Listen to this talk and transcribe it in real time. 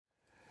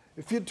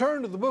If you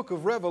turn to the book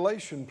of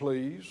Revelation,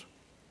 please.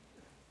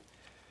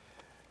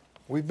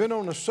 We've been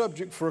on a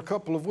subject for a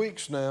couple of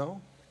weeks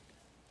now.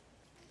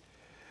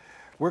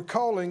 We're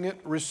calling it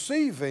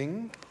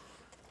Receiving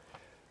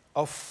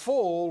a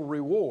Full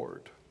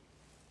Reward.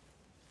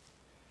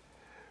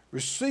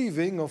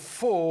 Receiving a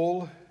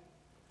full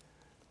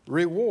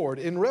reward.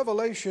 In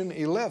Revelation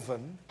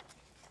 11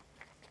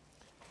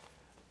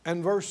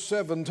 and verse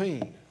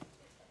 17.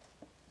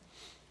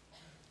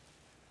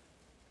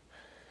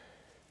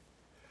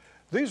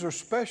 These are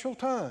special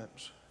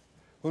times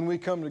when we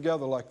come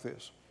together like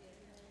this.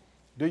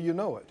 Do you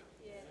know it?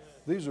 Yes.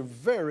 These are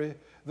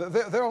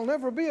there'll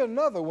never be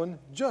another one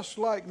just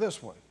like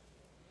this one.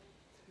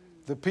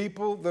 The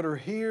people that are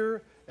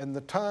here and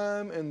the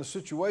time and the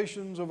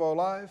situations of our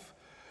life.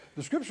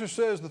 The Scripture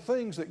says the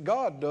things that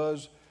God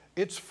does,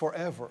 it's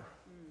forever.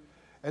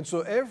 And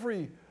so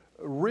every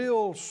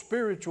real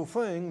spiritual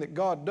thing that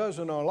God does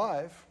in our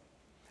life,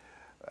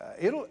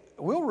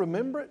 we'll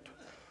remember it.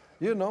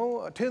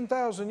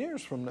 10,000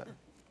 years from now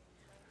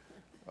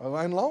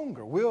and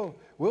longer,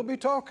 we'll be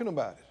talking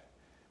about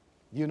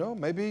it.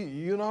 Maybe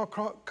you and I'll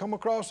come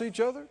across each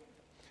other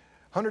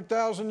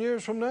 100,000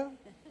 years from now.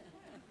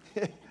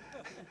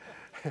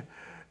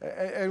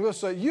 And we'll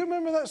say, you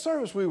remember that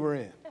service we were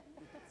in?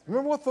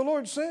 Remember what the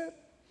Lord said?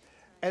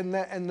 And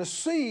the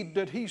seed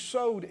that He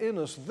sowed in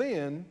us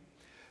then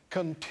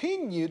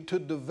continued to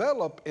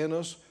develop in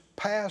us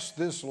past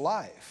this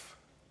life.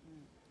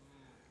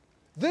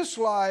 This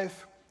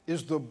life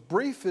is the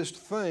briefest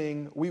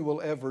thing we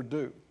will ever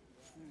do.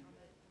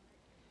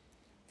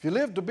 If you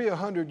live to be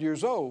 100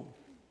 years old,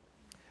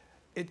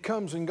 it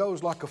comes and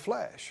goes like a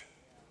flash.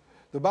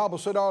 The Bible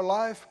said our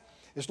life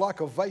is like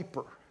a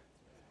vapor.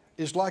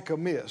 It's like a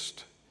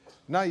mist.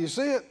 Now you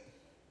see it,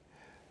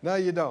 now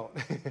you don't.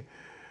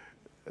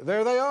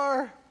 There they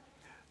are,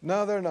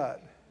 now they're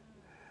not.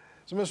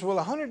 Somebody says, well,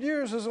 100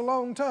 years is a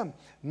long time.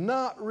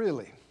 Not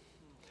really.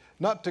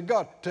 Not to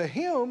God. To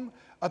Him,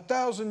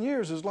 1,000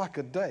 years is like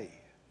a day.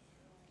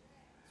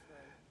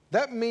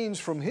 That means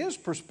from His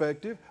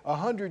perspective,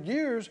 100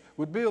 years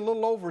would be a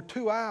little over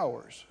 2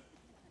 hours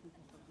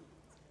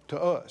to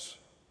us.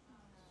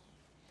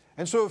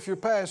 And so if you're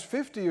past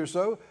 50 or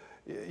so,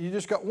 you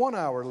just got 1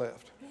 hour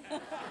left.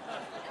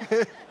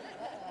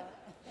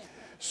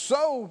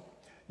 So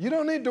you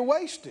don't need to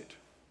waste it.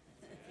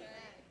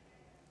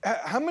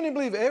 How many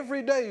believe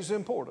every day is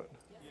important?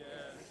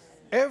 Yes.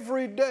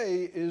 Every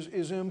day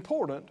is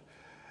important.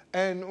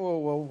 And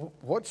well,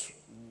 what's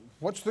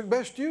the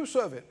best use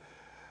of it?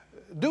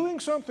 Doing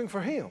something for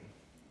Him.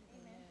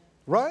 Amen.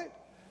 Right?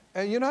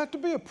 And you don't have to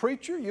be a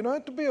preacher. You don't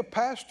have to be a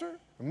pastor,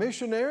 a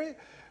missionary.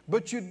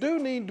 But you do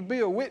need to be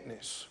a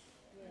witness.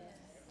 Yes.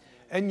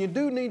 And you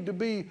do need to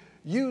be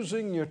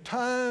using your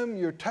time,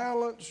 your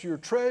talents, your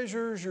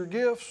treasures, your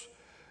gifts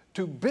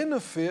to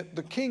benefit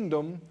the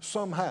kingdom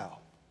somehow.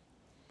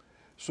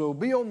 So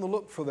be on the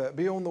look for that.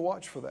 Be on the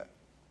watch for that.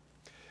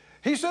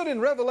 He said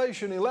in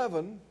Revelation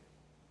 11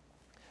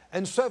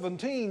 and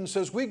 17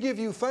 says, we give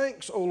you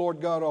thanks, O Lord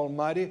God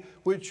Almighty,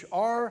 which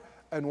are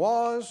and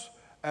was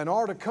and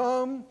are to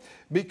come,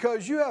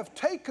 because you have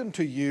taken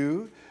to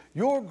you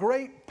your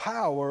great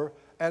power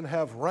and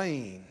have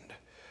reigned.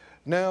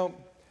 Now,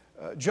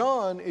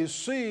 John is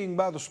seeing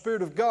by the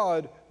Spirit of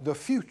God the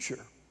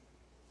future.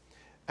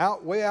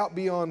 Way out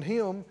beyond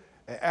him,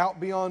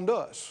 out beyond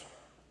us.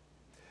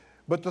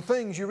 But the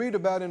things you read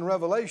about in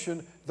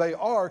Revelation, they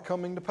are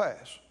coming to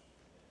pass.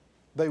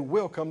 They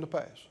will come to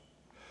pass.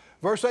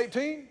 Verse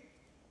 18,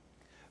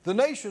 the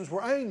nations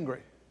were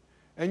angry,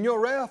 and your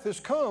wrath is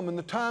come in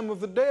the time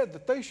of the dead,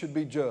 that they should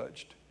be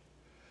judged,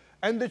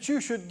 and that you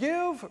should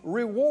give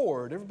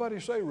reward. Everybody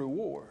say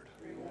reward.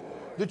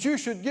 Reward. That you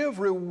should give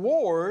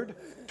reward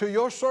to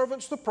your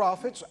servants the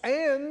prophets,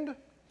 and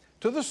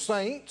to the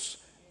saints,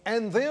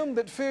 and them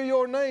that fear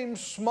your name,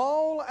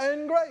 small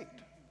and great,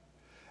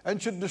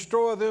 and should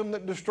destroy them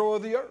that destroy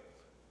the earth.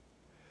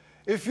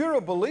 If you're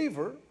a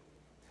believer,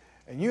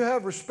 and you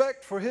have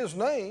respect for His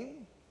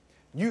name,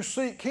 you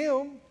seek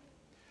Him,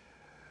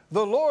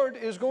 the Lord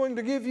is going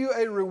to give you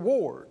a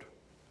reward.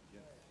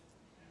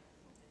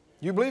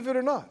 You believe it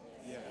or not?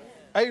 Yes.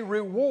 A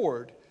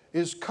reward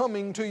is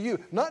coming to you.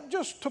 Not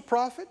just to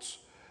prophets,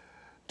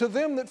 to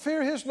them that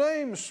fear His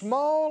name,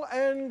 small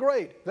and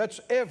great. That's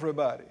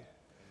everybody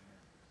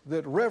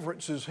that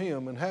reverences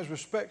Him and has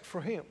respect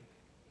for Him.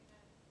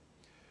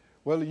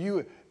 Well,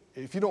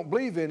 if you don't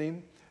believe in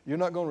Him, you're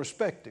not going to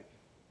respect Him.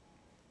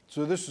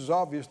 So this is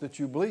obvious that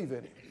you believe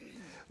in Him.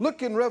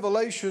 Look in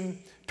Revelation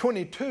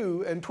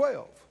 22 and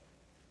 12.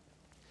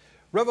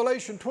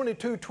 Revelation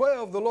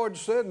 22:12, the Lord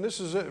said, and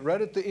this is it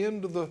right at the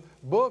end of the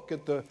book,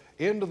 at the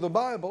end of the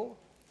Bible,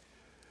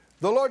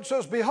 the Lord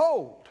says,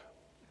 behold,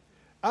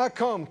 I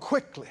come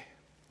quickly.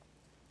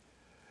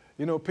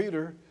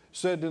 Peter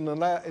said in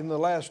the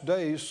last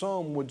days,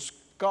 some would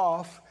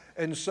scoff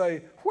and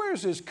say,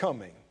 where's His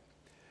coming?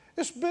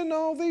 It's been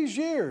all these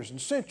years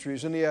and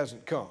centuries and He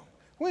hasn't come.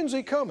 When's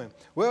He coming?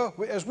 Well,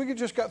 as we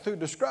just got through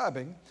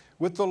describing,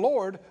 with the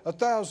Lord,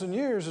 1,000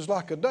 years is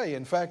like a day.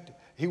 In fact,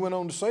 he went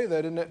on to say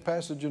that in that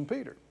passage in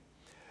Peter.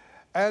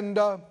 And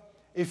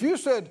if you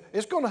said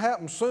it's going to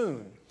happen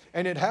soon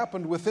and it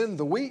happened within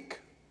the week,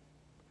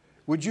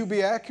 would you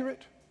be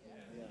accurate?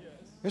 Yes.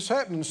 It's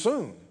happening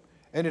soon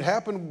and it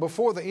happened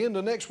before the end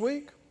of next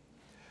week.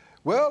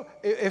 Well,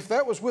 if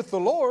that was with the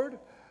Lord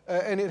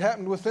and it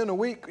happened within a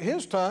week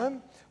His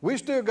time, we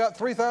still got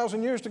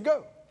 3,000 years to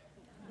go.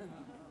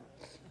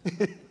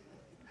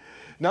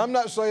 Now, I'm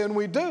not saying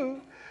we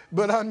do,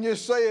 but I'm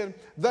just saying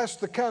that's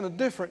the kind of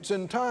difference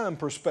in time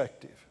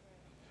perspective.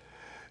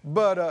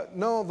 But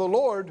no, the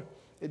Lord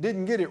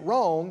didn't get it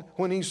wrong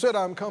when He said,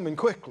 I'm coming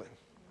quickly.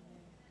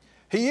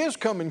 He is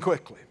coming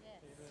quickly.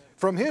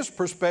 From His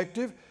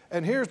perspective,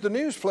 and here's the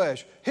news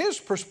flash, His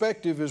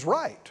perspective is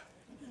right.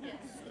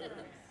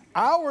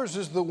 Ours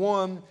is the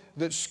one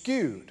that's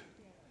skewed.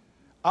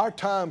 Our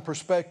time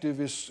perspective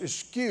is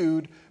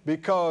skewed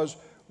because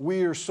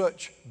we are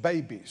such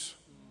babies.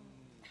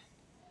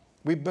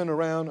 We've been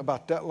around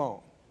about that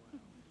long.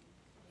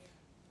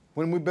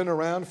 When we've been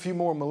around a few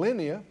more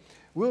millennia,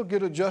 we'll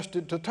get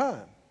adjusted to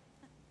time.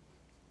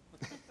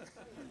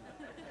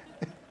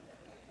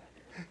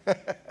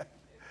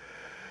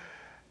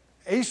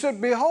 He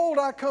said, behold,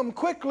 I come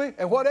quickly.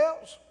 And what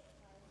else?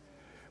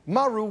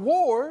 My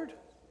reward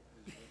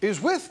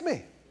is with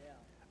me.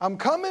 I'm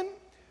coming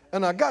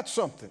and I got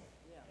something.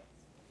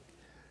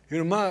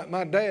 You know,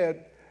 my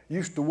dad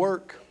used to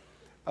work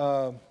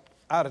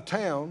out of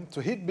town, so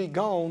he'd be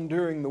gone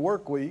during the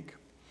work week.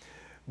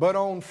 But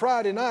on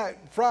Friday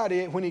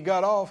when he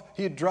got off,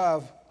 he'd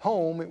drive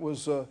home. It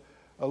was a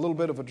little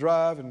bit of a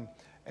drive,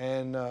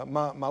 and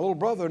my little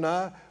brother and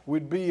I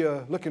would be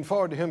looking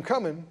forward to him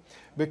coming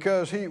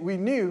because we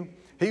knew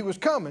he was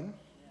coming,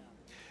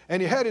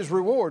 and he had his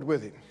reward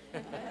with him.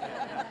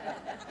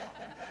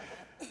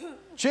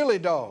 Chili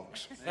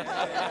dogs.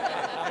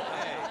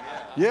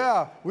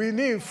 Yeah, we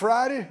knew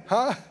Friday,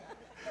 huh?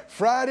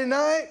 Friday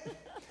night,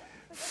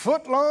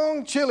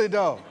 foot-long chili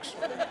dogs.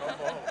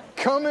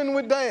 Coming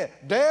with Dad.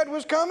 Dad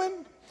was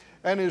coming,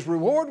 and his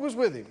reward was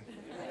with him.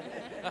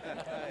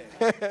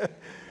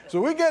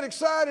 So we get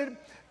excited,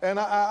 and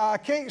I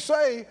can't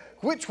say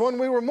which one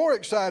we were more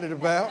excited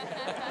about,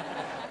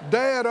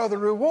 Dad or the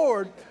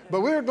reward,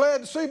 but we were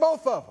glad to see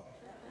both of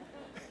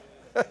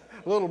them.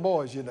 Little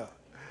boys, you know.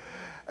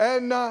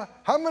 And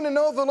how many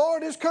know the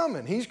Lord is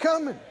coming? He's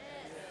coming.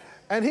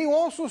 And He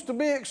wants us to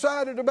be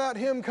excited about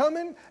Him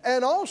coming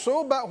and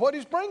also about what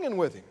He's bringing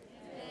with Him.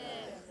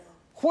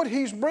 What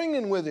He's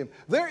bringing with Him.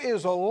 There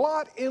is a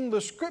lot in the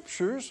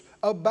Scriptures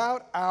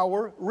about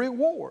our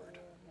reward.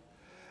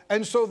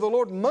 And so the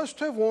Lord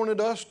must have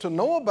wanted us to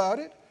know about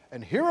it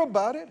and hear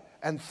about it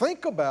and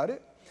think about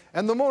it.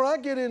 And the more I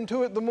get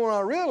into it, the more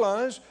I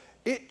realize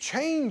it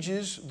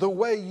changes the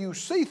way you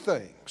see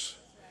things.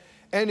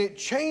 And it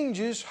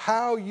changes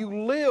how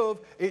you live.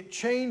 It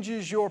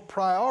changes your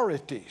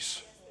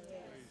priorities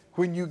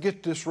when you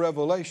get this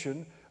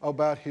revelation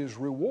about His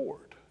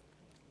reward.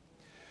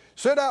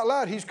 Say it out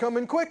loud, He's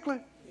coming quickly.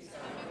 He's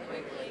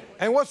coming quickly.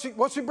 And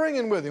what's he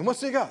bringing with Him?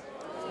 What's He got?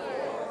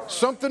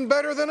 Something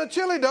better than a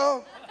chili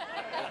dog.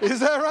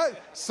 Is that right?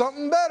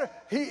 Something better.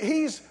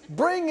 He's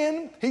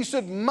bringing, He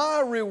said,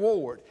 my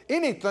reward.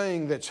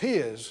 Anything that's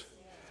His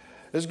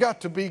has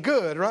got to be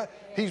good, right?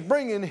 He's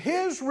bringing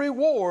His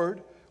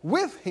reward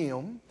with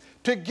Him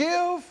to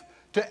give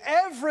to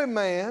every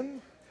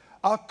man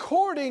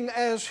according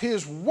as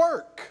his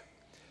work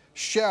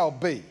shall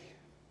be.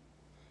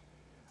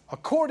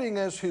 According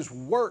as his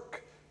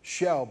work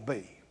shall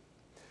be.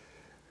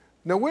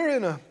 Now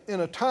we're in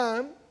a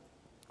time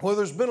where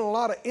there's been a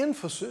lot of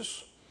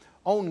emphasis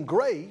on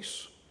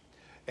grace,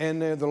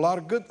 and there's a lot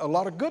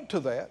of good to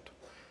that.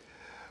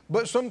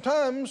 But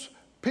sometimes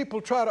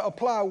people try to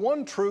apply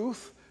one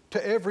truth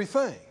to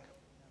everything.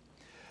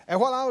 And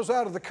while I was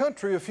out of the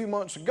country a few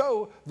months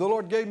ago, the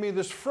Lord gave me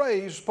this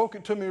phrase, spoke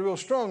it to me real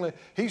strongly.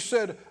 He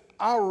said,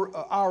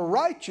 our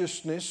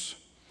righteousness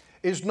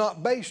is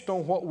not based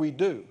on what we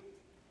do.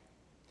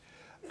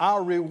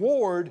 Our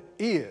reward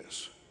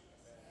is.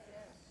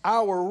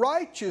 Our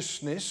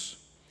righteousness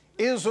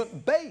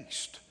isn't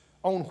based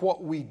on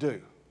what we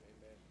do.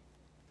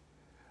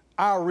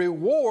 Our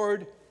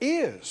reward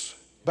is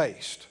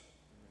based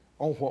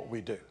on what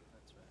we do.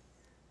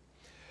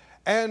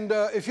 And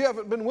if you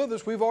haven't been with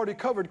us, we've already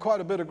covered quite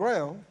a bit of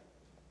ground.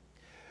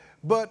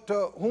 But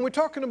when we're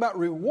talking about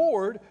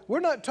reward, we're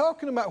not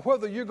talking about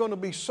whether you're going to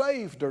be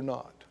saved or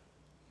not,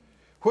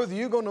 whether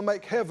you're going to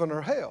make heaven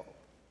or hell.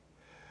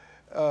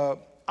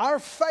 Our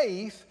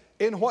faith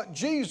in what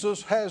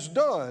Jesus has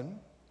done,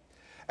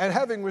 and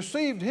having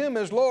received Him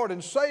as Lord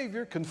and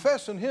Savior,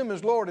 confessing Him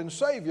as Lord and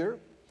Savior,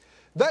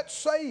 that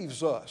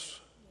saves us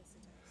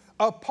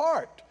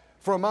apart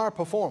from our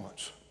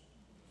performance.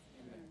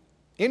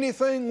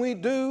 Anything we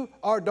do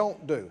or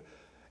don't do.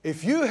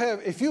 If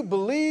you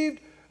believed,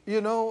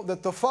 that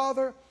the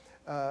Father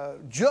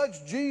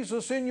judged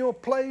Jesus in your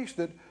place,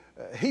 that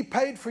He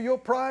paid for your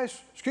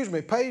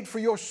paid for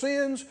your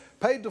sins,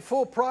 paid the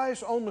full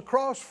price on the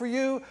cross for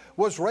you,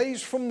 was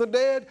raised from the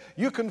dead,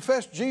 you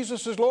confess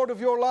Jesus as Lord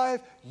of your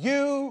life,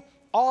 you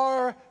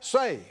are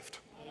saved.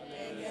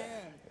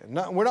 Amen.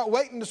 We're not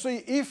waiting to see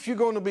if you're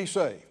going to be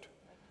saved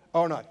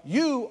or not.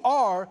 You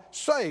are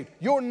saved.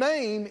 Your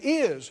name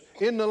is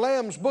in the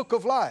Lamb's Book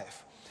of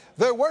Life.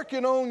 They're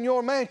working on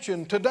your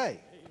mansion today,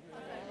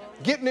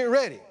 getting it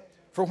ready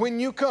for when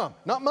you come.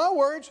 Not my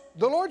words,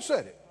 the Lord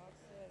said it.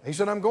 He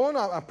said, I'm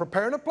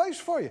preparing a place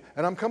for you,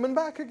 and I'm coming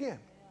back again.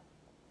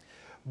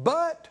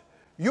 But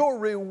your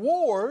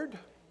reward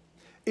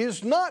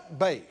is not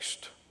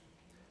based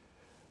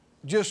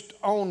just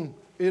on,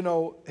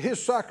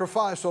 His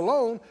sacrifice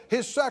alone.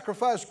 His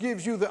sacrifice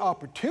gives you the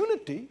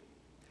opportunity,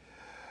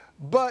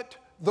 but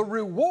the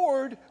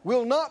reward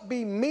will not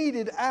be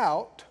meted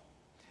out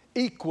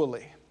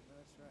equally.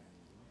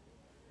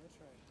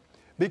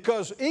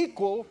 Because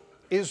equal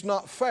is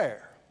not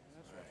fair.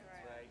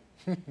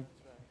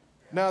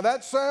 Now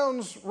that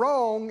sounds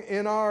wrong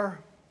in our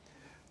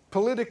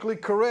politically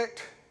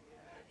correct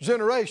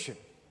generation.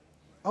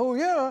 Oh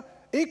yeah,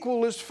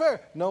 equal is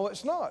fair. No,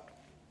 it's not.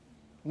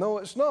 No,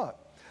 it's not.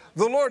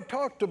 The Lord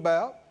talked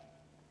about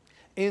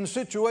in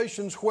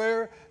situations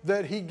where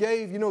that He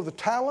gave, the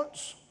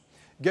talents,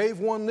 gave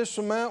one this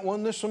amount,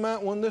 one this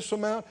amount, one this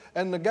amount,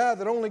 and the guy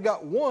that only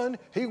got one,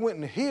 he went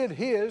and hid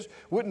his,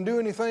 wouldn't do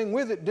anything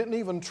with it, didn't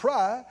even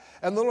try,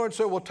 and the Lord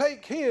said, well,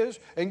 take his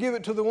and give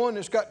it to the one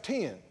that's got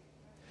 10.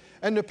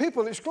 And the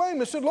people exclaimed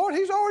and said, Lord,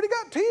 he's already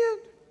got 10.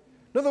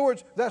 In other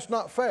words, that's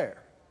not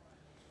fair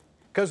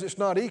because it's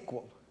not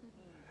equal.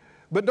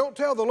 But don't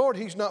tell the Lord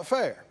He's not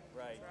fair,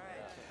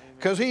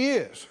 because He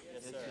is.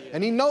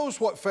 And He knows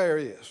what fair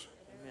is.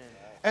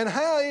 And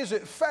how is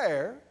it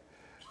fair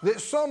that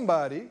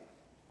somebody,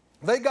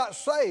 they got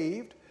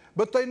saved,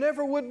 but they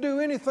never would do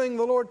anything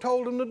the Lord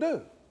told them to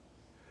do?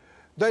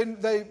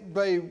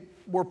 They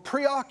were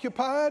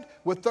preoccupied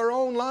with their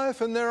own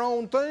life and their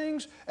own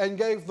things and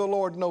gave the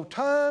Lord no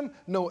time,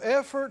 no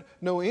effort,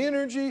 no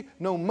energy,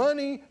 no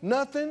money,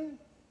 nothing,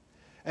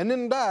 and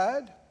then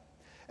died.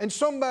 And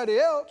somebody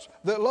else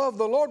that loved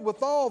the Lord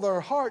with all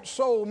their heart,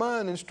 soul,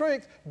 mind, and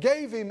strength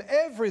gave Him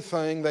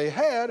everything they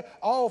had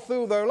all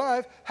through their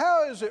life.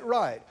 How is it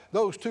right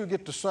those two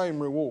get the same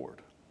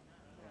reward?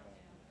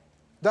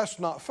 That's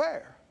not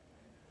fair.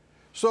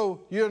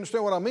 So you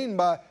understand what I mean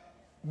by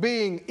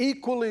being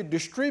equally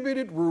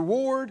distributed,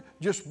 reward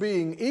just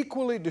being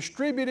equally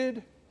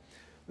distributed.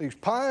 These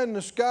pie in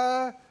the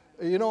sky,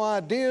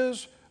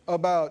 ideas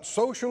about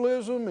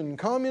socialism and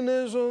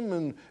communism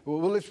and,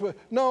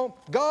 no,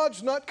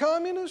 God's not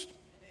communist.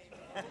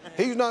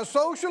 He's not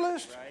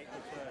socialist.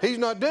 He's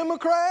not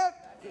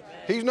Democrat.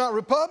 He's not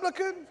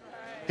Republican.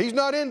 He's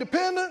not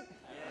independent.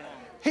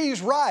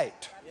 He's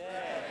right.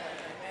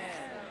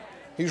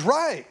 He's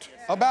right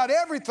about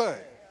everything.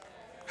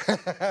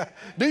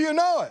 Do you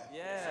know it?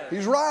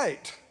 He's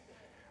right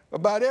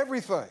about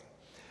everything.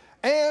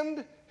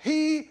 And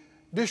He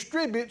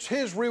distributes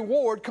His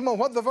reward. Come on,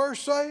 what the verse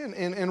say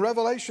in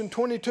Revelation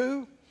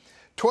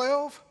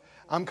 22:12?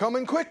 I'm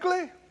coming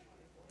quickly.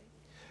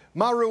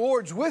 My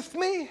reward's with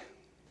me.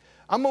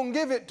 I'm going to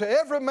give it to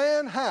every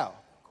man how?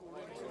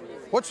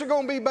 What's it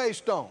going to be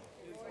based on?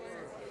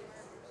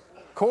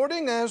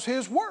 According as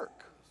his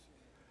work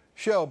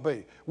shall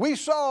be. We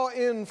saw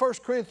in 1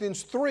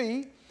 Corinthians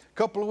 3, a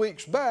couple of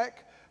weeks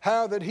back,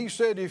 how that he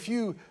said if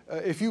you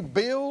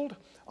build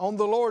on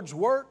the Lord's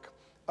work,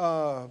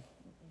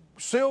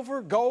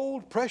 silver,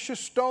 gold, precious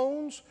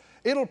stones,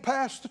 it'll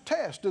pass the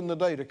test in the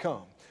day to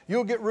come.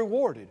 You'll get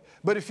rewarded.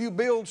 But if you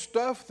build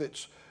stuff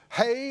that's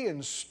hay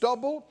and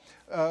stubble,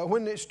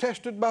 when it's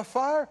tested by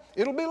fire,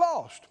 it'll be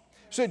lost.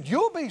 He said,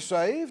 you'll be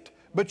saved,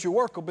 but your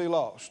work will be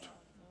lost.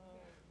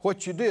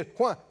 What you did.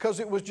 Why? Because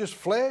it was just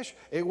flesh.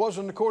 It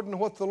wasn't according to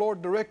what the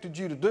Lord directed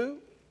you to do.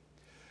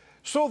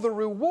 So the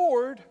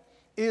reward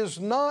is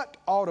not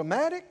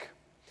automatic.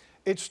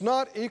 It's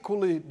not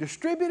equally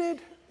distributed.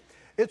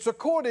 It's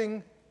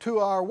according to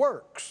our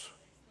works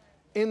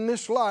in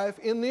this life,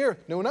 in the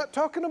earth. Now, we're not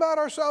talking about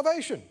our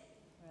salvation.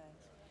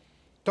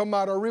 Talking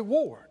about our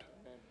reward.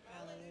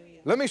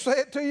 Hallelujah. Let me say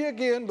it to you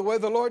again the way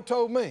the Lord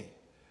told me.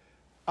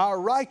 Our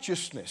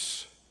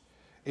righteousness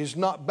is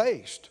not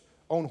based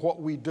on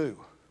what we do.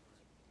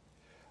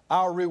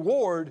 Our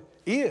reward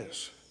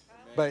is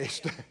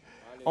based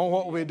on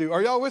what we do.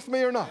 Are y'all with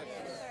me or not?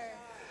 Yes,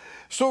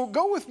 so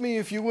go with me,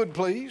 if you would,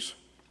 please,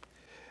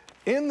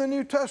 in the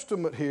New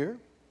Testament here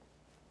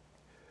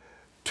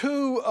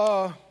to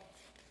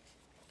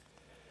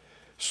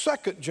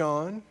 2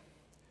 John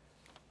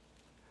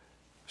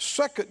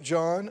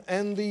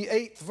and the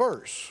 8th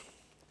verse.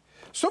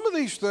 Some of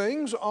these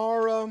things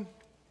are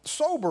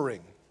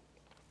sobering.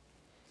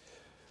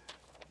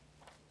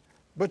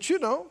 But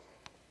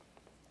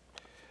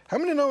how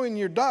many know in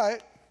your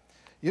diet,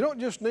 you don't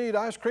just need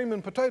ice cream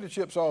and potato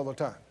chips all the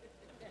time?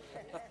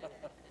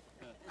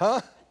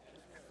 Huh?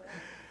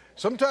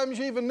 Sometimes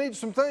you even need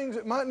some things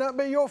that might not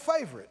be your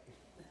favorite.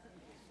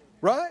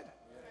 Right?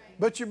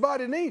 But your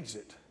body needs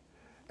it.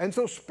 And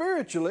so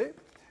spiritually,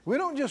 we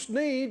don't just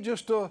need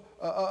just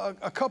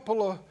a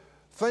couple of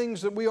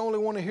things that we only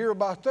want to hear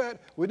about that.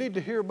 We need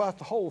to hear about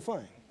the whole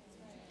thing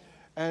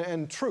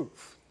and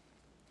truth.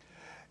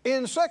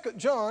 In 2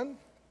 John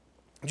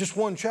just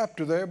one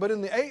chapter there, but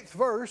in the 8th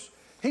verse,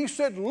 he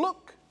said,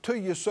 look to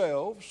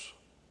yourselves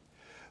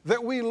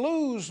that we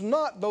lose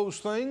not those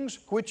things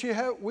which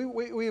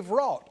we've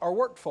wrought or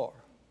worked for,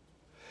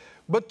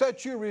 but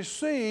that you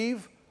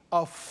receive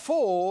a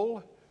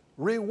full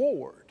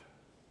reward.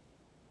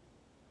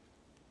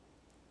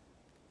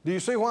 Do you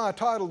see why I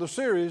titled the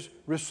series,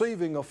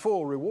 Receiving a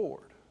Full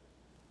Reward?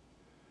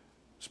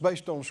 It's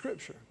based on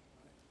Scripture.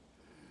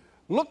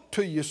 Look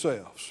to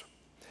yourselves.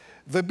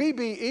 The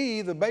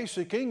BBE, the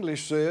Basic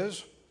English,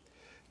 says,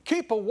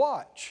 keep a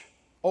watch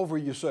over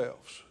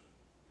yourselves,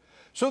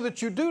 so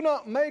that you do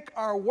not make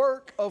our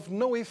work of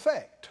no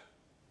effect,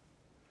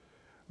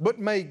 but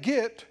may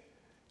get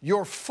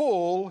your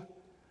full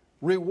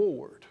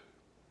reward.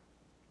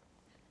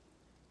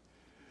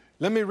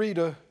 Let me read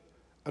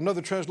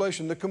another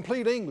translation, the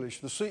Complete English,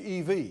 the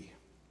CEV.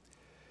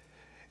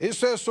 It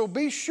says, so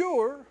be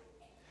sure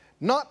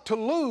not to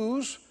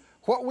lose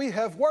what we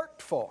have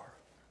worked for.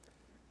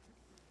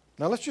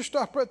 Now let's just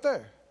stop right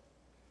there.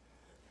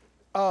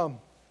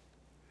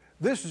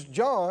 This is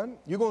John.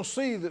 You're going to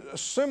see that a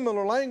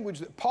similar language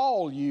that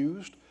Paul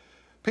used.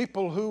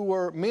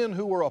 Men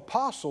who were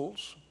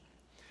apostles,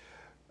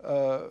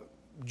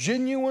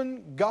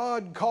 genuine,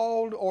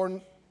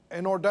 God-called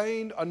and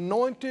ordained,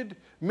 anointed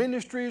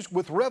ministries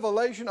with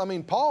revelation. I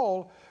mean,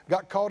 Paul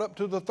got caught up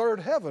to the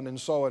third heaven and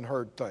saw and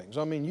heard things.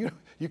 I mean,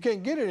 you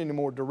can't get it any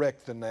more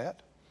direct than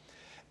that.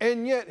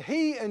 And yet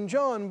he and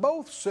John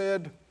both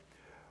said,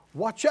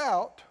 watch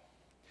out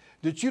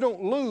that you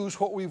don't lose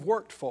what we've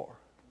worked for.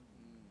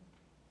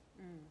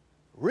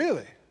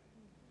 Really?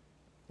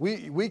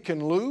 We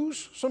can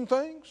lose some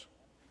things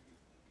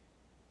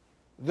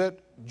that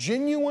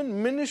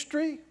genuine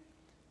ministry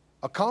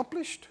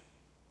accomplished?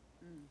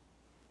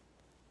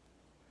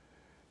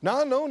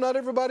 Now I know not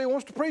everybody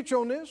wants to preach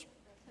on this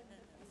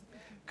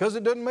because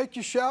it doesn't make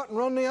you shout and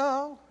run the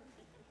aisle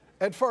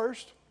at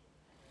first.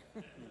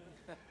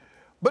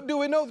 But do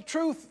we know the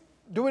truth?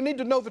 Do we need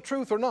to know the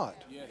truth or not?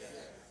 Yes.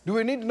 Do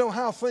we need to know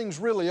how things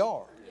really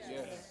are?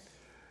 Yes.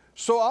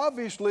 So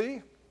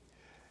obviously,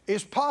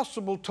 it's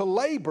possible to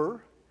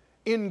labor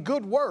in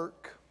good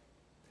work,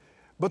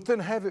 but then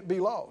have it be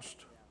lost.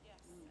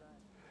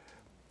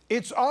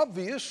 It's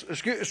obvious,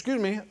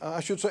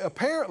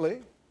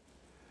 apparently,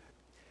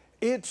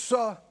 it's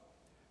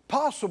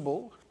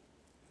possible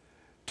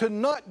to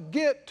not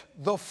get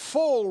the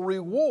full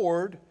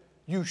reward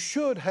you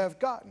should have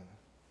gotten.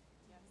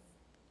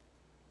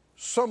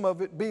 Some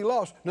of it be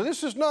lost. Now,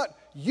 this is not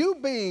you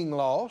being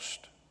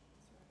lost,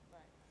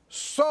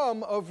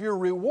 some of your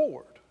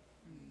reward.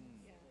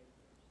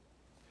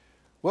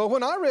 Well,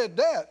 when I read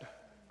that,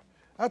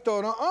 I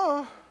thought,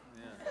 how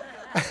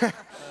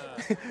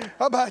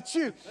about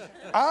you?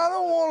 I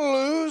don't want to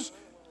lose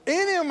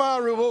any of my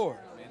reward.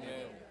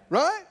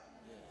 Right?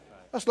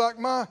 That's like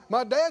my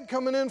dad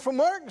coming in from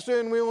work and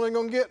saying we're only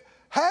going to get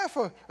half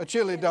a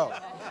chili dog.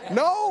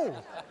 No,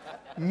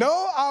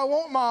 I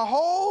want my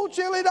whole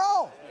chili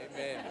dog.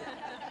 Amen.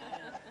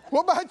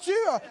 What about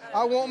you?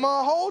 I want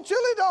my whole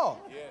chili dog.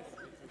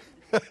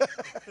 Yes.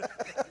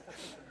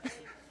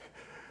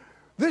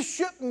 This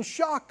shouldn't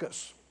shock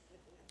us.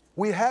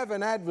 We have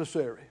an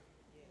adversary.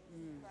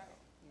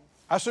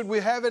 I said we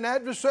have an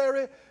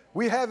adversary.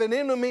 We have an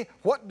enemy.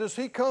 What does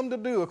he come to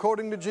do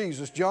according to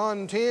Jesus?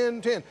 John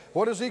 10:10.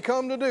 What does he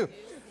come to do?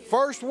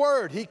 First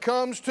word, he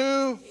comes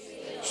to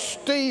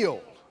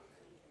steal.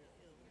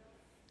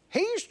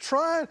 He's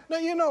trying.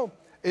 Now,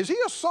 is he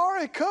a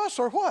sorry cuss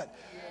or what?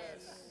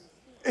 Yes.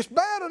 It's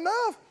bad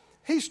enough.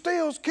 He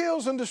steals,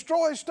 kills, and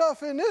destroys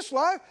stuff in this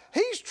life.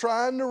 He's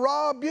trying to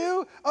rob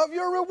you of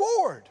your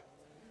reward.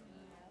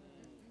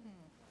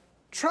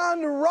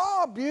 Trying to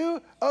rob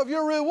you of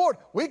your reward.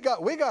 We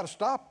got to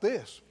stop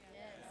this.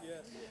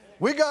 Yes.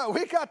 We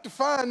got to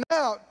find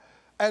out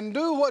and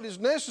do what is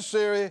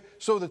necessary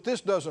so that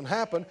this doesn't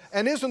happen.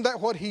 And isn't that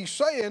what he's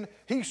saying?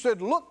 He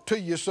said, look to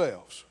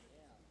yourselves.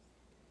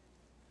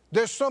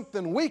 There's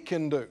something we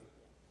can do.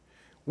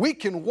 We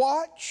can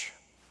watch.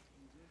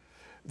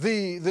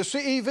 The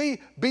CEV,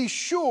 be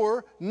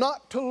sure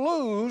not to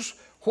lose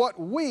what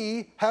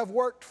we have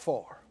worked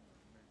for.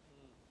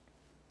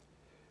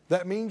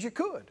 That means you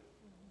could.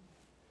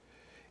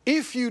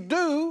 If you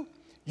do,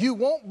 you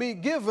won't be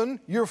given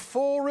your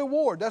full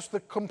reward. That's the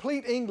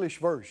Complete English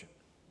version.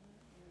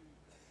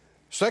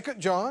 2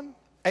 John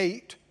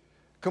 8,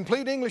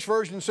 Complete English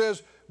version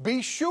says,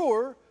 be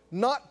sure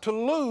not to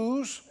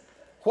lose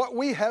what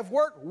we have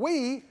worked.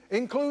 We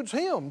includes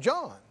him,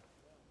 John.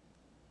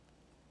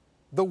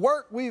 The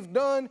work we've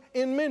done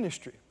in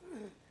ministry,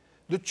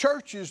 the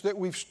churches that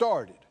we've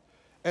started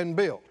and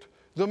built,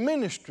 the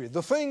ministry,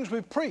 the things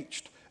we've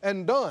preached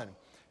and done.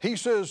 He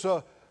says,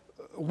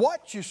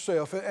 watch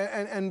yourself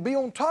and be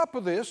on top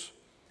of this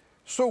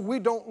so we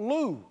don't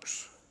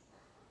lose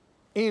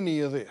any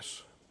of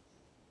this.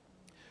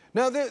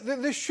 Now,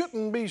 this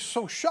shouldn't be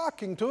so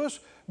shocking to us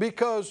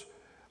because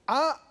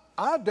I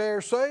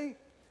dare say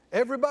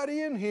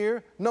everybody in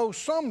here knows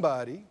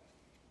somebody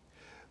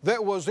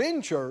that was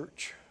in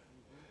church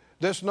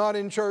that's not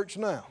in church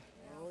now.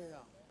 Oh, yeah.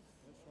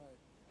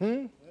 That's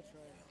right. That's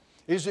right.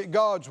 Is it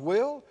God's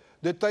will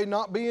that they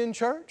not be in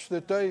church,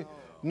 that they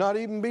not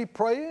even be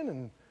praying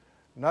and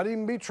not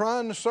even be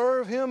trying to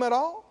serve Him at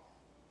all?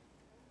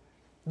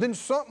 Then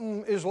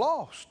something is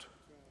lost.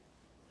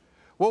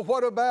 Well,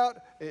 what about,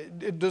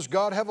 does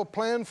God have a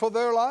plan for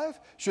their life?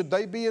 Should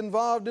they be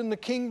involved in the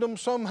kingdom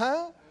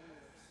somehow?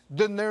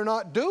 Then they're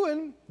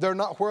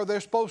not where they're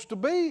supposed to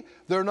be.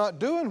 They're not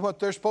doing what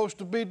they're supposed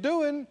to be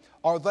doing.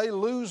 Are they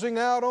losing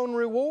out on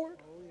reward?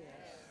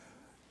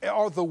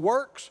 Are the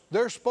works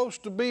they're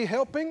supposed to be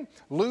helping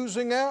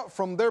losing out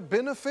from their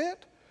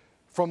benefit,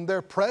 from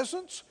their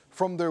presence,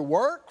 from their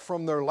work,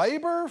 from their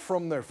labor,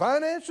 from their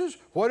finances,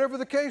 whatever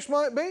the case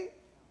might be?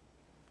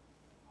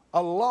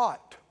 A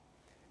lot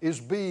is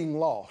being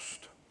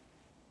lost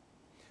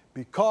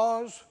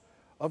because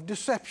of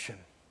deception,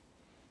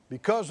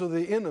 because of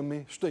the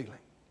enemy stealing.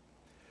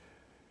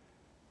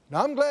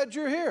 Now, I'm glad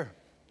you're here.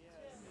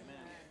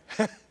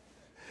 I'm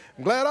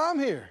glad I'm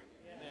here.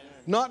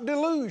 Not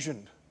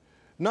delusioned,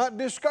 not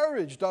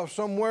discouraged of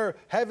somewhere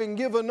having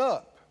given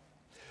up.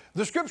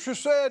 The Scripture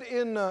said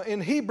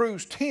in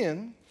Hebrews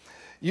 10,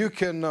 you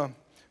can,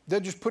 they'll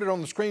just put it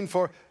on the screen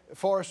for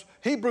us,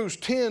 Hebrews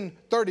 10,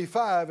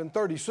 35 and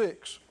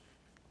 36.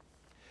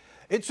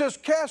 It says,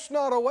 cast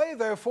not away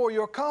therefore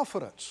your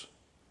confidence,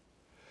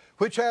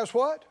 which has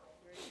what?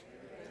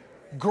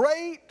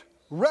 Great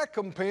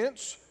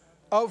recompense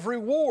of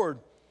reward.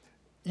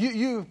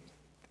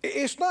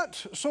 It's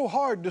not so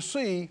hard to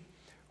see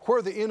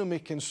where the enemy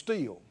can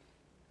steal.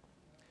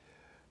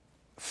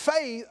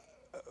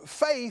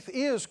 Faith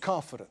is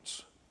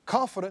confidence.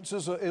 Confidence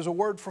is a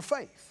word for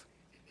faith.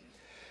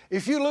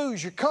 If you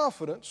lose your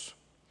confidence,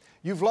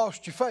 you've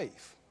lost your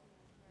faith.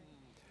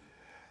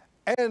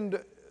 And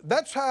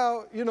that's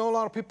how, a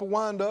lot of people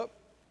wind up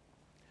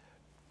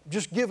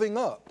just giving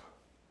up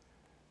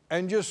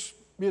and just,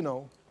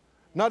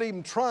 not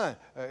even trying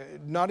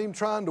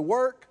to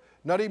work,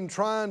 not even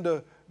trying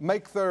to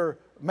make their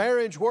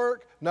marriage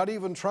work, not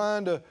even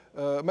trying to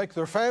make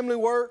their family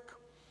work.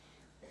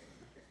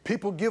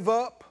 People give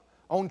up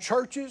on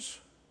churches.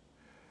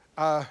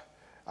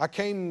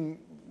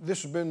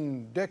 This has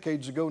been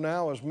decades ago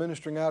now. I was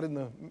ministering out in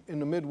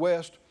the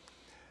Midwest,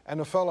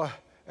 and a fella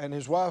and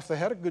his wife, they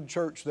had a good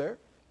church there,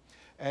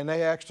 and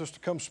they asked us to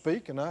come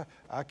speak, and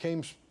I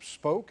came,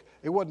 spoke.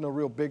 It wasn't a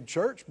real big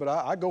church, but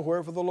I go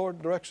wherever the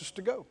Lord directs us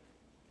to go.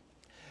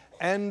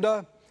 And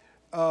at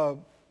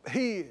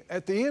the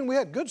end, we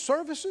had good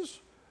services.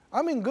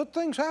 I mean, good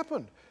things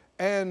happened.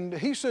 And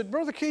he said,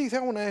 Brother Keith, I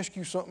want to ask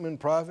you something in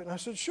private. And I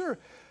said, sure.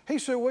 He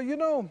said,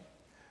 well,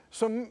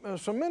 some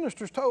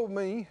ministers told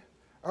me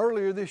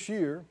earlier this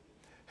year,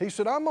 he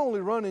said, I'm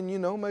only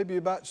running, maybe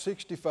about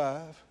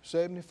 65,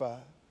 75.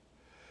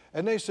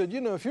 And they said,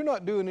 if you're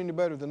not doing any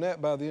better than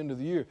that by the end of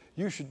the year,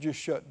 you should just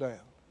shut down.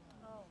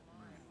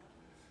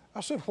 I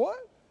said,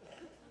 what?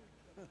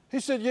 He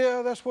said,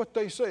 yeah, that's what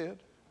they said.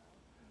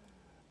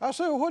 I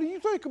said, well, what do you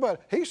think about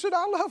it? He said,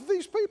 I love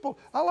these people.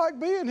 I like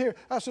being here.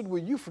 I said,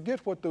 well, you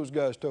forget what those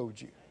guys told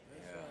you.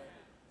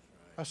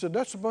 I said,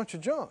 that's a bunch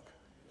of junk.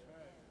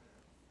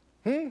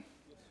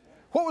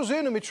 What was the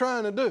enemy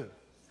trying to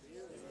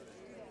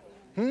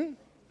do?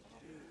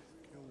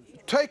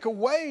 Take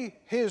away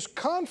his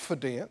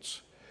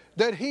confidence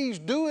that he's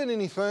doing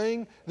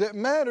anything that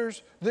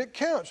matters, that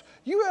counts.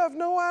 You have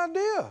no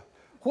idea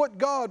what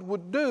God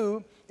would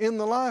do in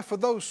the life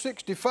of those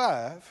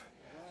 65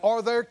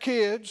 or their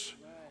kids,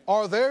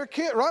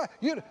 right?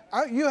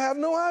 You have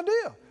no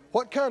idea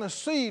what kind of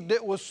seed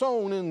that was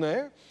sown in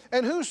there.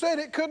 And who said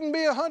it couldn't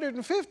be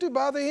 150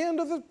 by the end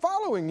of the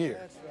following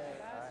year?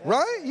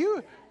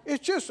 Right?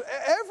 It's just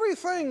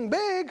everything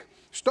big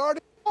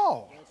started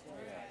small.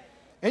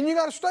 And you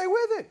got to stay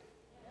with it.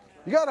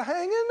 You got to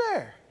hang in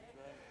there.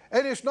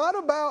 And it's not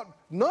about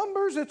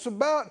numbers, it's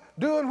about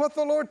doing what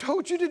the Lord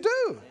told you to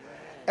do.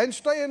 And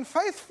staying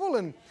faithful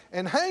and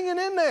hanging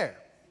in there.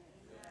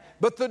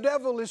 But the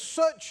devil is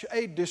such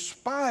a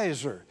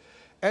despiser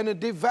and a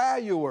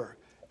devaluer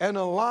and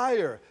a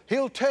liar.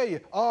 He'll tell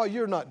you, oh,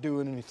 you're not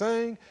doing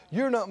anything.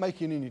 You're not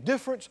making any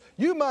difference.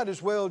 You might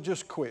as well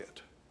just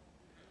quit.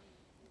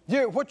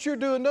 What you're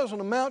doing doesn't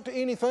amount to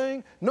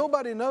anything.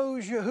 Nobody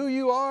knows who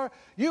you are.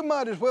 You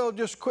might as well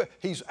just quit.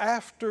 He's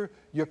after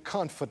your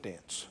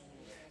confidence.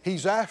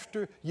 He's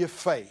after your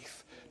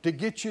faith to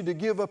get you to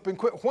give up and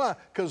quit. Why?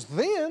 Because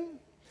then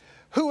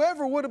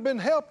whoever would have been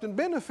helped and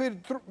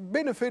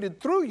benefited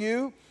through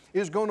you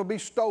is going to be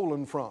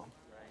stolen from.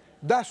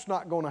 That's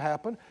not going to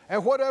happen.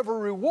 And whatever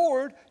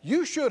reward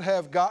you should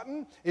have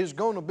gotten is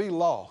going to be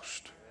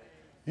lost.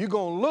 You're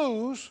going to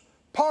lose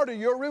part of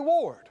your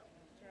reward.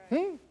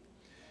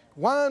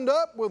 Wind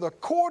up with a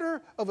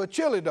quarter of a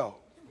chili dog.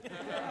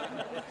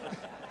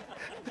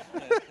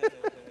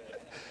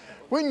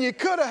 When you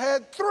could have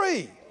had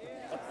three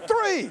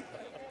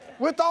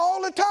with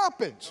all the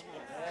toppings.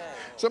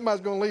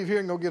 Somebody's going to leave here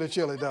and go get a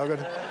chili dog.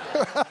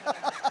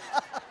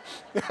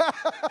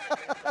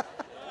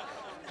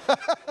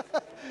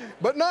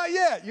 But not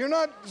yet.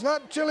 It's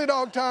not chili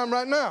dog time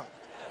right now.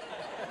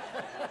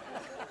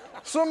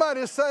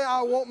 Somebody say,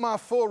 I want my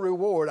full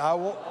reward. I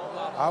want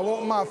I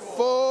want my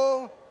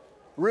full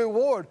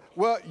reward.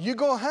 Well, you're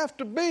going to have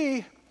to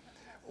be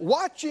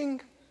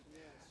watching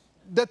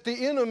that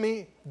the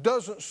enemy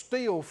doesn't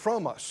steal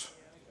from us,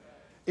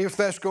 if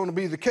that's going to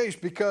be the case,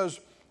 because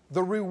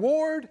the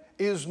reward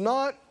is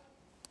not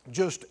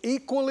just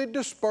equally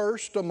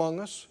dispersed among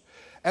us,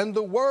 and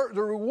the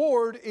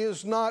reward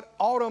is not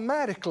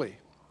automatically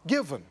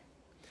given.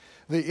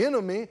 The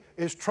enemy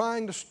is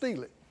trying to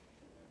steal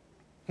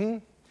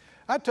it.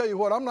 I tell you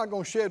what, I'm not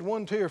going to shed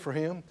one tear for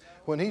him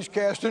when he's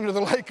cast into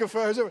the lake of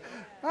fire.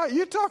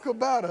 You talk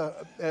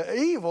about an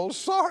evil,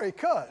 sorry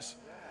cuss.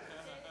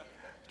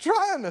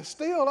 Trying to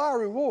steal our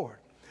reward.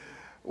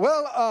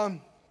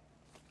 Well,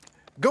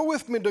 go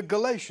with me to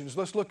Galatians.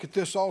 Let's look at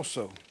this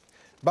also.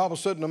 The Bible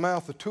said, in the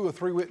mouth of 2 or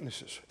 3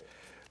 witnesses,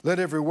 let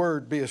every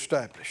word be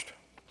established.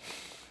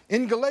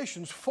 In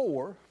Galatians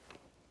 4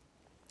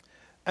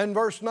 and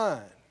verse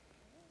 9.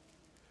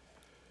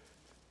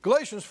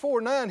 Galatians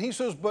 4:9, he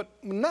says, but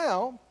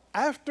now,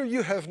 after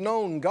you have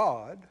known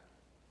God,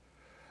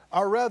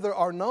 or rather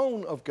are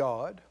known of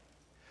God,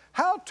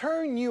 how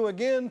turn you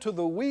again to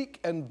the weak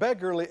and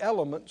beggarly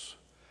elements,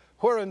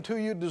 whereunto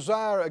you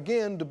desire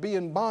again to be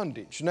in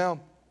bondage? Now,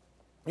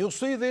 you'll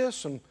see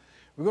this, and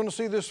we're going to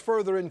see this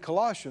further in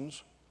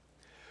Colossians.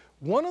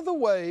 One of the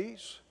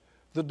ways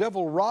the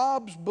devil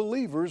robs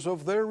believers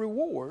of their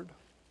reward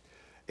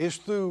is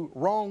through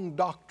wrong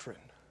doctrine.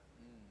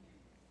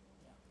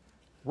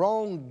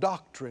 Wrong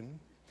doctrine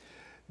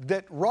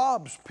that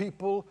robs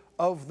people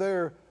of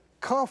their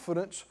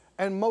confidence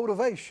and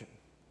motivation.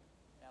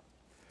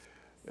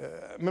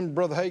 I remember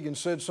Brother Hagin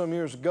said some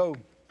years ago,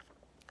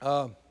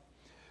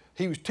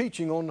 he was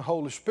teaching on the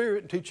Holy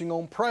Spirit and teaching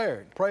on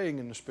prayer, praying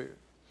in the Spirit.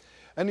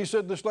 And he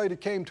said this lady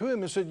came to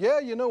him and said, yeah,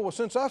 you know, well,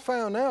 since I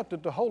found out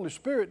that the Holy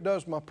Spirit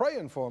does my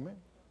praying for me,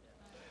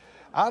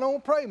 I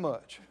don't pray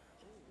much.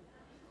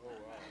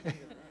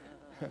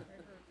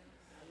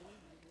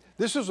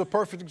 This is a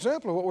perfect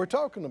example of what we're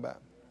talking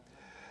about.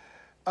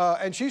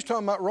 And she's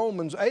talking about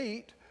Romans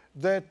 8,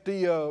 that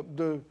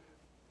the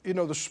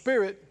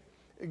Spirit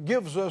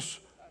gives us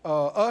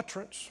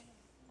utterance,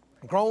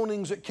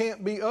 groanings that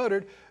can't be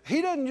uttered.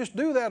 He doesn't just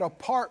do that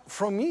apart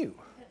from you.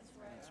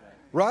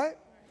 Right?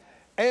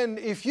 And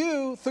if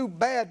you, through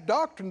bad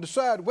doctrine,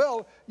 decide,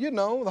 well, you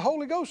know, the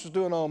Holy Ghost is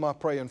doing all my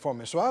praying for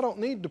me, so I don't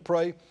need to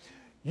pray,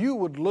 you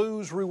would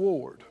lose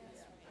reward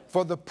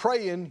for the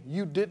praying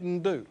you didn't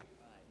do.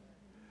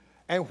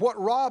 And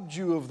what robbed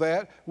you of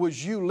that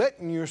was you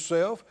letting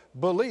yourself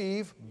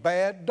believe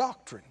bad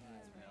doctrine.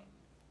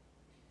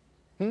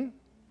 Does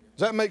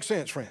that make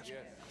sense, friends?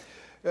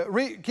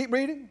 Keep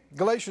reading.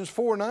 Galatians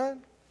 4:9.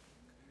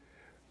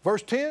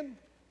 Verse 10.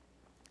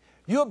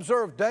 You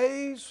observe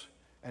days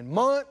and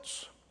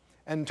months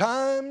and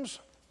times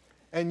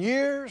and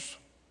years.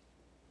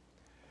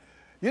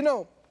 You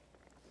know,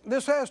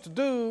 this has to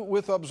do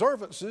with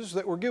observances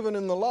that were given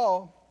in the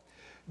law.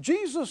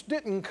 Jesus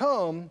didn't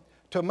come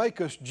to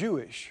make us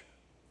Jewish.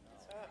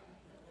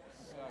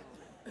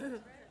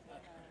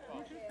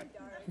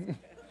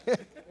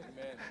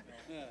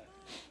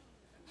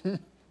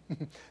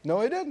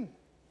 No, he didn't.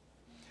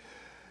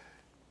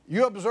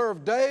 You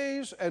observe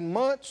days and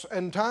months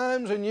and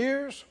times and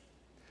years.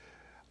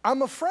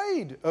 I'm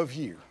afraid of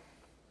you.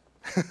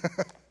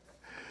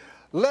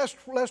 Lest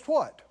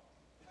what?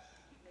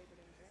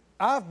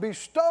 I've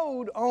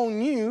bestowed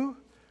on you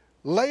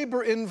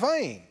labor in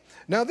vain.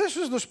 Now this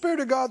is the Spirit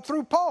of God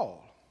through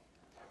Paul.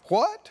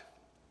 What?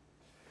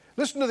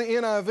 Listen to the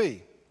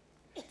NIV,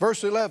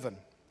 verse 11.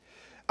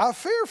 I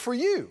fear for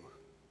you.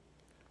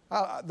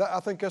 I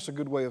think that's a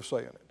good way of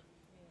saying it.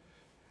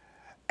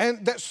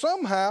 And that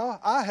somehow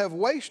I have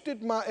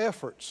wasted my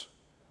efforts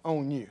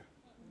on you.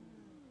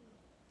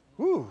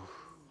 Whew.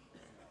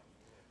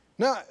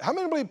 Now, how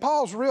many believe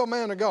Paul's a real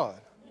man of God?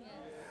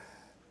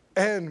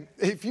 And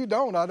if you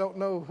don't, I don't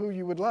know who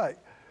you would like.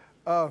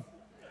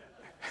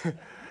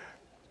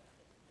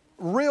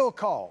 Real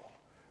call,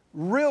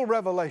 real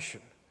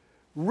revelation,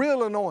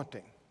 real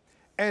anointing.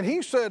 And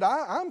he said,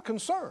 I'm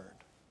concerned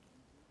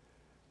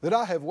that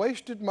I have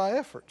wasted my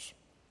efforts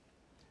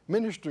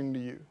ministering to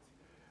you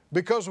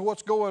because of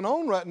what's going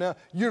on right now.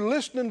 You're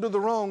listening to the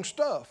wrong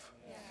stuff.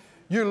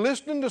 You're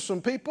listening to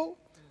some people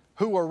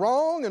who are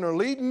wrong and are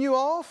leading you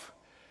off.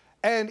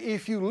 And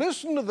if you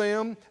listen to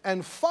them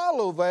and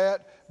follow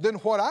that, then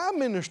what I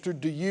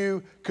ministered to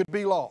you could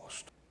be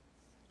lost.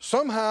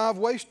 Somehow I've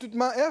wasted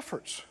my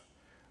efforts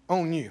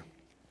on you.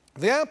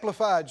 The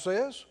Amplified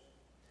says,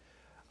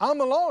 I'm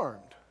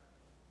alarmed,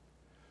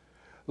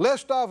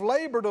 lest I've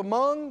labored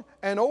among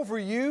and over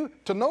you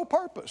to no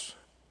purpose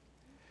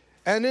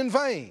and in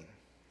vain.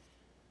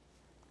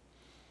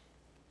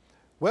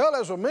 Well,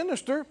 as a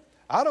minister,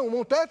 I don't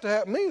want that to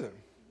happen either.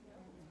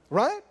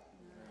 Right?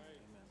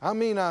 I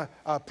mean, I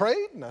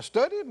prayed and I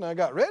studied and I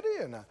got ready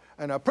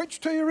and I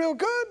preached to you real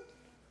good.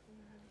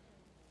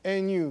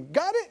 And you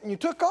got it and you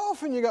took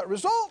off and you got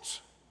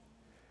results.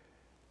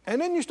 And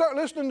then you start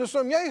listening to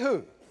some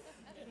yahoo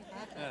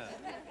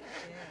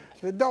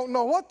that don't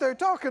know what they're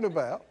talking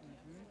about.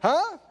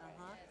 Huh?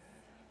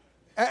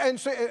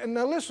 And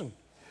now listen,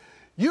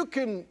 You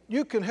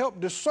can help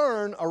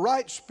discern a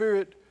right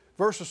spirit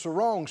versus a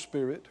wrong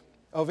spirit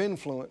of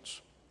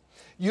influence.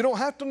 You don't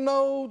have to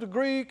know the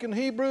Greek and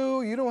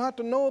Hebrew. You don't have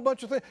to know a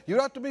bunch of things. You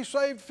don't have to be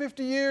saved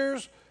 50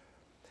 years.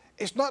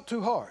 It's not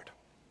too hard.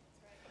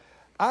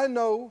 I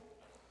know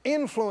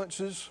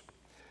influences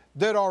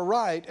that are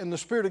right in the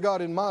Spirit of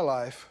God in my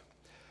life.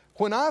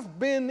 When I've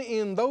been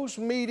in those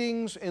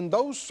meetings, in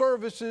those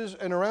services,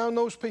 and around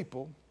those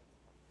people,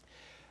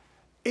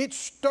 it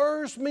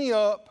stirs me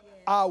up.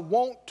 I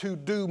want to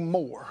do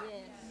more.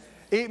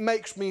 It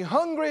makes me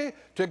hungry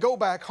to go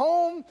back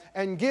home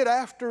and get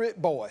after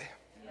it, boy.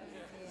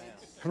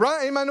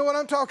 Right? Anybody know what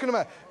I'm talking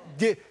about?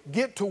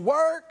 Get to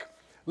work.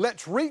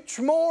 Let's reach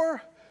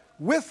more,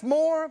 with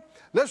more.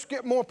 Let's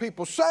get more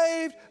people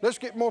saved. Let's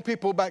get more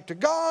people back to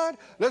God.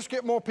 Let's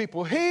get more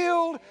people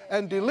healed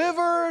and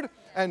delivered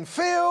and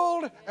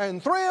filled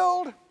and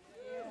thrilled.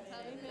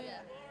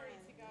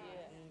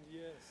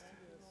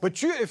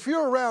 But if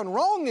you're around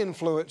wrong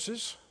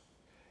influences,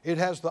 it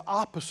has the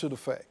opposite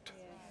effect.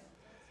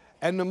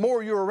 And the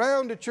more you're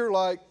around it, you're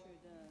like,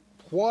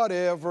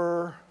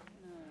 whatever,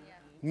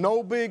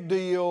 no big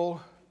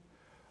deal,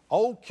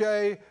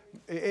 okay.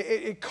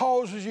 It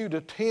causes you to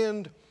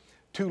tend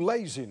to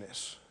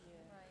laziness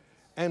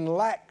and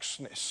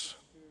laxness.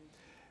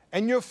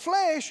 And your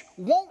flesh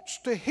wants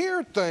to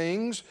hear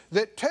things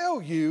that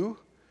tell you,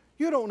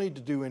 you don't need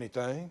to do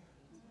anything.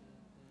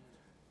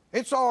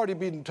 It's already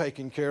been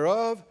taken care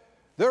of.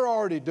 They're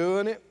already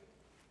doing it.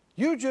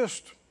 You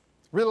just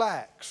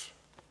relax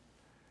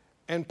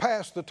and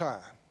pass the time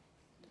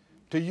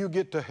till you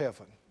get to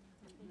heaven.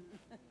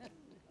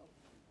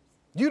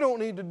 You don't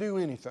need to do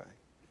anything.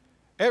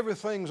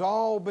 Everything's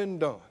all been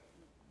done.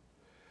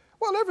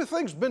 Well,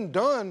 everything's been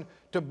done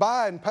to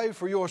buy and pay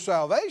for your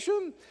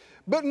salvation,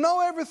 but no,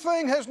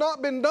 everything has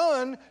not been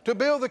done to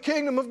build the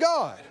kingdom of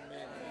God.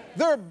 Amen.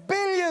 There are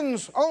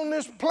billions on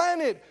this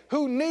planet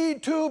who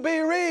need to be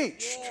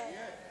reached.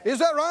 Is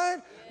that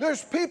right?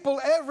 There's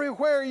people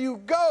everywhere you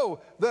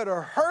go that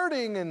are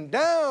hurting and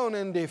down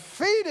and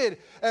defeated,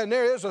 and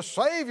there is a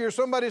Savior.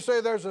 Somebody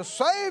say there's a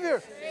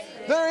Savior.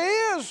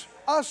 There is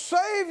a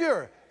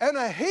Savior and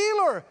a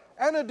healer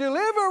and a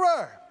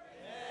deliverer.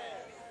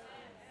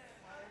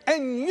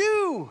 And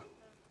you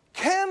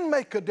can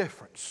make a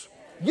difference.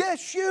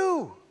 Yes,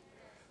 you.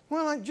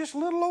 Well, like just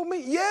little old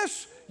me.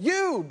 Yes,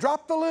 you.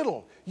 Drop the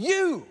little.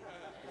 You.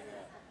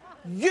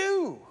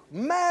 You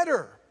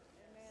matter.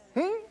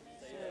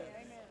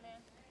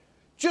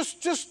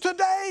 Just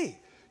today,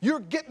 you're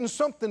getting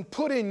something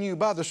put in you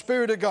by the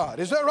Spirit of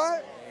God. Is that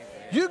right?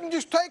 You can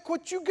just take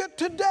what you get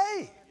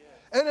today,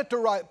 and at the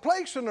right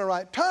place and the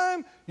right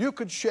time, you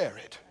could share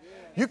it.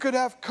 You could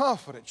have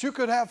confidence. You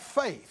could have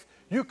faith.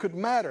 You could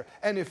matter.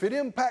 And if it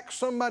impacts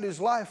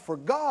somebody's life for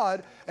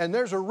God and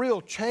there's a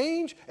real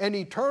change, an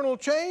eternal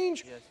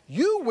change,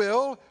 you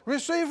will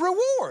receive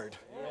reward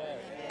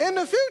in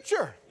the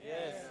future.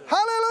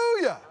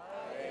 Hallelujah.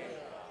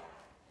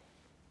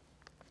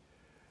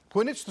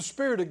 When it's the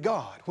Spirit of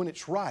God, when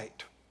it's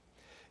right,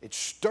 it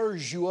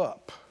stirs you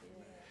up.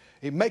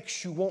 It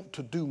makes you want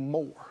to do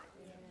more.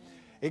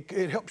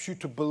 It helps you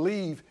to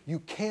believe you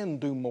can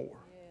do more.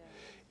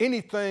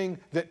 Anything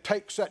that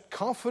takes that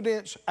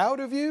confidence out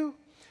of you,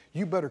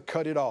 you better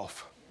cut it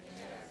off.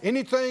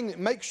 Anything that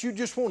makes you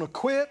just want to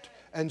quit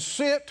and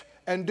sit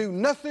and do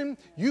nothing,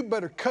 you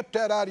better cut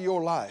that out of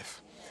your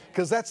life.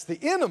 Because that's the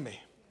enemy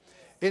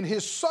in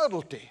his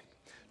subtlety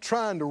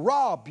trying to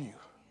rob you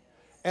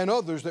and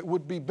others that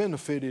would be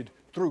benefited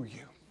through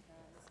you.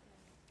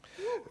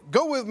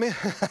 Go with me,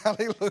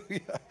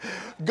 hallelujah.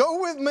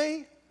 Go with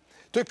me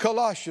to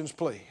Colossians,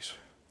 please.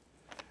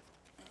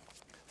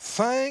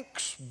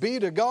 Thanks be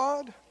to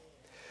God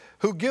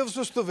who gives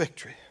us the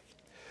victory,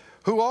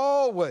 who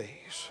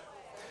always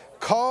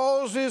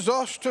causes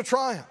us to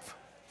triumph.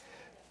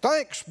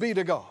 Thanks be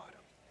to God.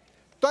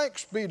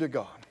 Thanks be to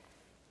God.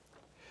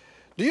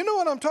 Do you know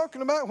what I'm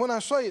talking about when I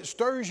say it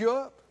stirs you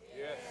up?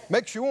 Yes.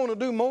 Makes you want to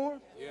do more?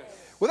 Yes.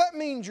 Well, that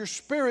means your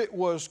spirit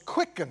was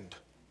quickened.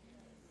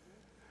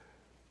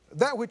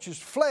 That which is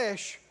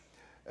flesh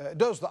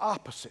does the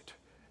opposite.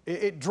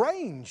 It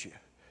drains you,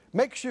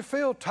 makes you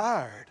feel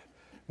tired,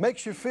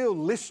 makes you feel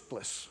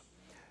listless,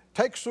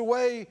 takes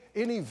away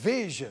any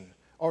vision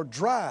or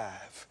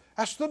drive.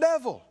 That's the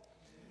devil.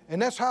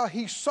 And that's how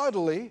he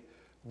subtly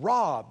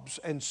robs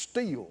and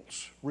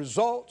steals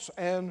results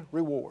and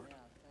reward.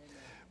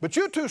 But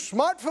you're too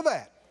smart for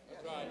that.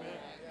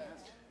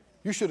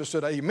 You should have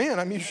said amen.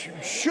 I mean, you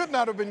should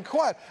not have been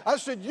quiet. I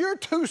said, you're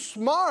too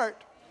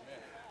smart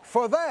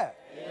for that.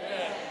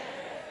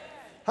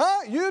 Huh?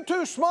 You're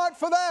too smart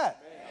for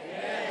that.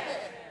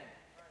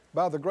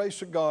 By the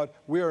grace of God,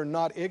 we are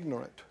not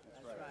ignorant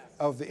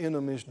of the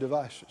enemy's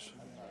devices.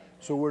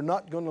 So we're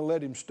not going to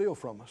let him steal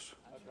from us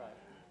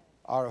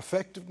our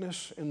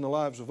effectiveness in the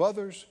lives of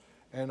others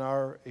and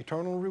our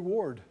eternal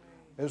reward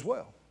as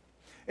well.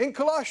 In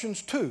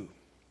Colossians 2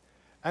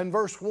 and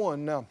verse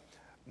 1, now,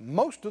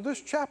 most of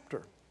this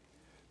chapter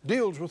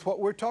deals with what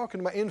we're talking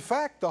about. In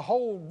fact, the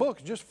whole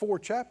book, just 4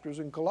 chapters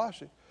in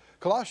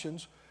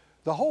Colossians,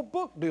 the whole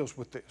book deals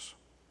with this.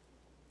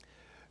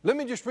 Let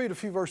me just read a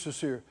few verses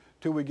here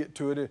till we get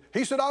to it.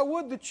 He said, I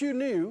would that you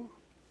knew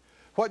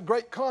what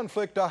great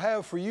conflict I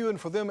have for you and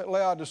for them at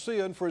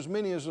Laodicea and for as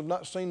many as have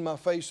not seen my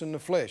face in the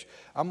flesh.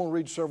 I'm going to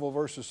read several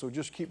verses, so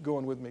just keep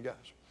going with me, guys.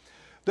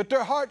 That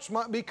their hearts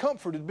might be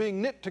comforted,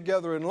 being knit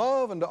together in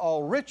love unto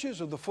all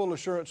riches of the full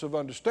assurance of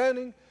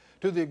understanding,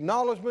 to the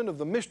acknowledgement of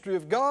the mystery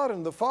of God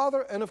and the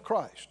Father and of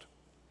Christ,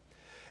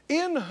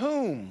 in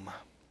whom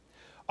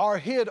are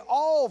hid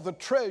all the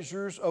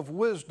treasures of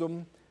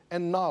wisdom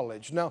and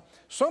knowledge. Now,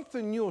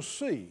 something you'll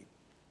see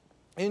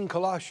in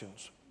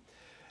Colossians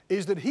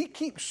is that he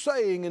keeps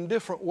saying in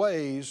different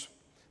ways,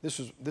 this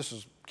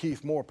is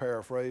Keith Moore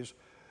paraphrase,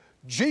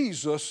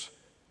 Jesus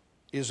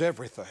is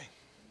everything.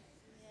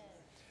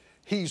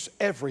 He's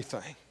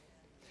everything.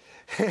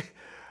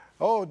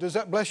 Oh, does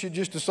that bless you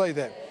just to say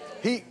that?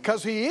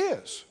 Because he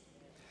is.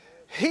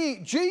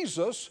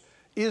 Jesus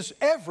is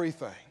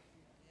everything.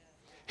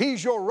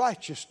 He's your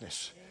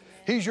righteousness.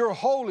 He's your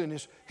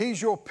holiness.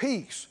 He's your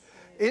peace.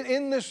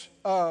 In this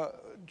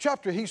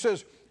chapter, he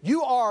says,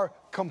 you are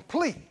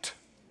complete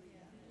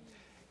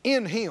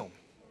in Him.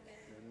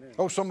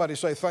 Oh, somebody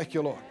say, thank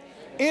you, Lord.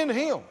 In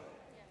Him.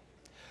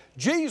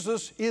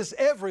 Jesus is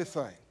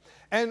everything.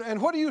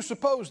 And what do you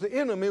suppose the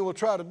enemy will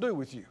try to do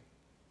with you?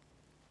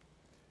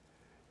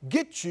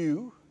 Get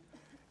you,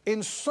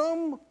 in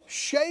some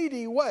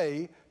shady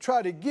way,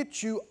 try to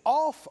get you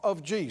off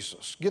of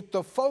Jesus. Get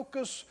the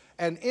focus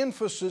and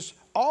emphasis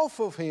off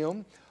of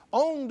Him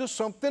onto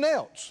something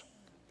else.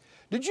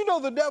 Did you know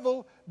the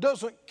devil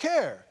doesn't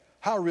care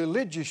how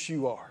religious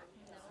you are?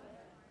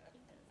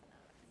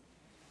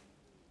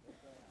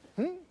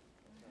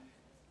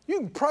 You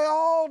can pray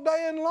all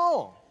day and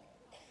long,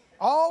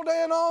 all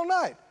day and all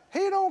night.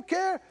 He don't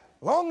care,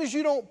 long as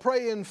you don't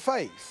pray in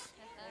faith.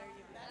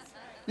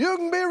 You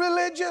can be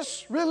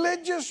religious. You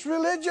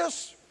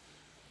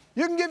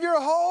can give your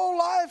whole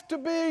life to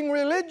being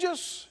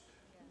religious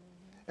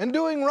and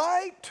doing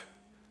right,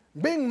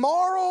 being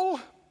moral,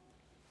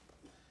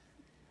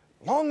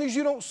 long as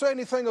you don't say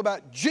anything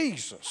about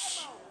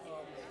Jesus.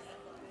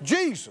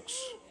 Jesus.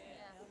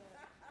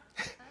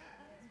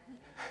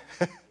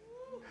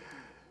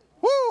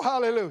 Woo,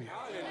 hallelujah.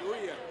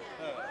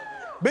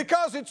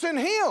 Because it's in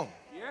Him.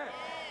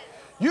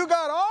 You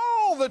got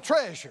all the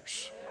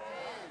treasures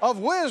of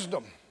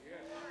wisdom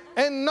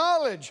and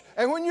knowledge.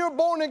 And when you're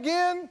born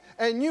again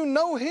and you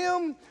know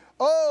Him,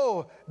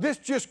 oh, this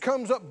just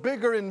comes up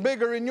bigger and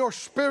bigger in your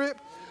spirit.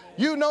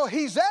 You know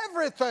He's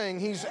everything.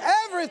 He's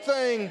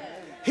everything.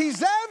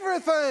 He's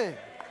everything.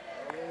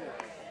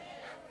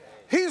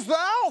 He's the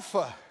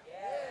Alpha,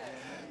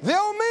 the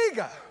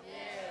Omega.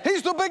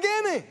 He's the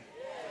beginning.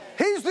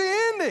 He's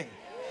the ending.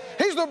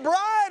 He's the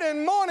bright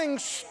and morning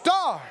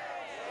star.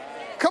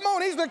 Come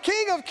on, He's the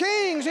King of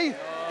Kings.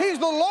 He's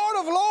the Lord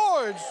of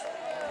Lords.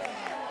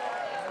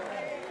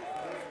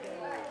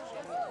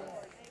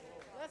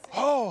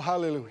 Oh,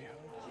 hallelujah.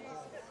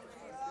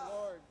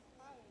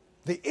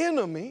 The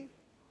enemy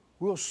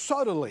will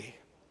subtly,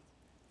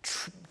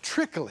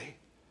 trickily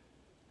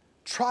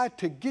try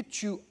to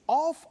get you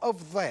off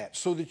of that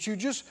so that you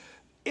just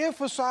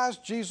emphasize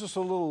Jesus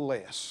a little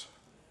less.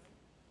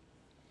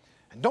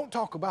 And don't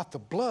talk about the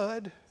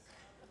blood.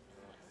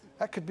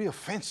 That could be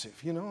offensive,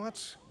 you know,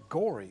 that's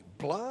gory.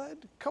 Blood?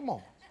 Come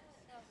on.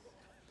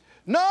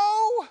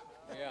 No!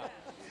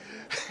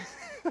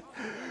 Yeah.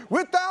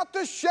 Without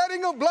the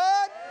shedding of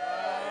blood,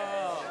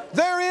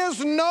 there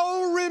is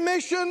no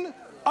remission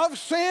of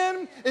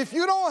sin. If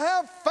you don't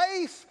have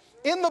faith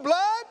in the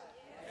blood,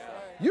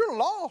 you're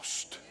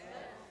lost.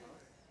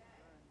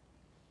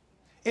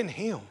 In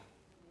Him.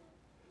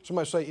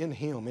 Somebody say, in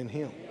Him, in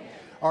Him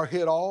are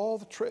hid all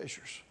the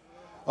treasures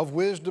of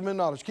wisdom and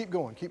knowledge. Keep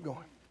going, keep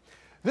going.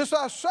 This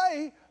I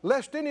say,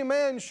 lest any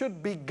man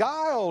should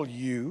beguile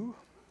you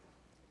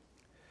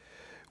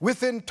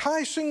with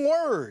enticing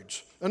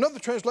words. Another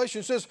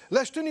translation says,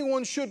 lest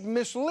anyone should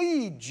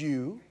mislead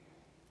you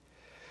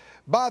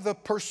by the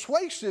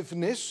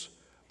persuasiveness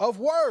of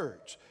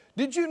words.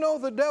 Did you know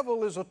the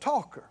devil is a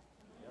talker?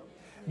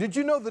 Did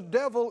you know the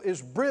devil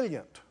is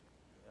brilliant?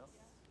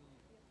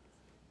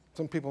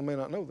 Some people may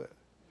not know that.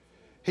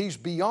 He's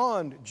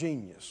beyond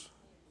genius.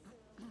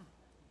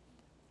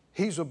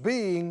 He's a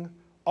being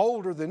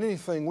older than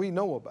anything we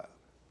know about.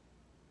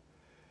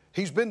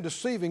 He's been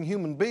deceiving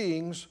human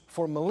beings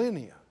for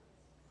millennia.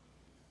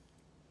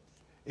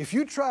 If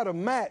you try to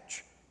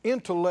match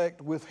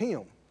intellect with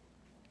him,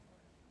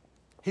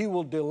 he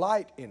will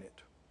delight in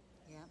it.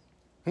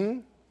 Yeah.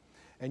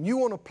 And you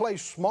want to play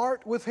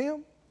smart with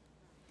him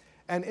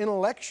and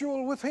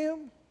intellectual with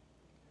him,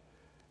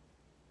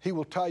 he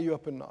will tie you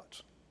up in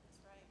knots.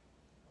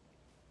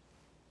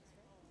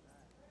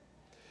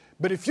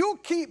 But if you'll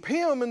keep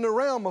him in the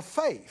realm of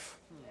faith,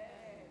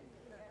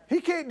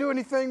 he can't do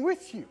anything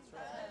with you.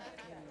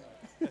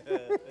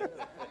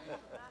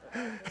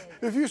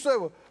 If you say,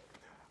 well,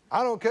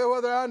 I don't care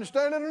whether I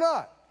understand it or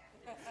not.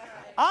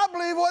 I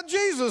believe what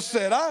Jesus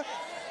said.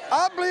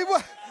 I believe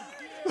what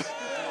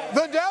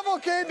the devil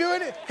can't do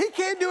it. He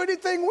can't do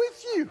anything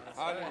with you.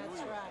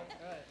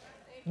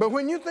 But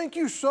when you think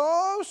you're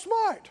so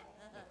smart,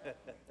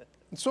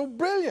 It's so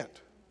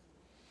brilliant.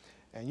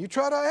 And you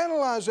try to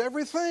analyze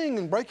everything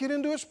and break it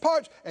into its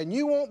parts, and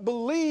you won't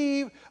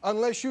believe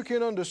unless you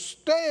can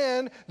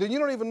understand, then you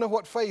don't even know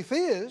what faith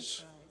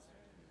is.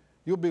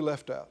 You'll be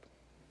left out.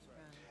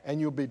 And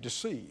you'll be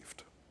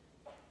deceived.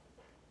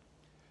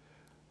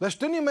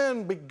 Lest any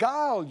man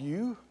beguile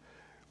you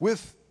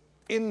with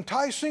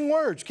enticing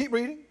words. Keep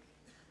reading.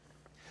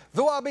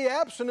 Though I be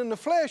absent in the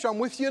flesh, I'm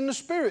with you in the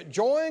spirit,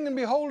 joying and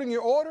beholding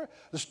your order,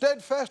 the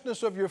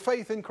steadfastness of your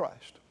faith in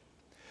Christ.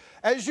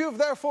 As you have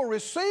therefore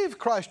received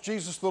Christ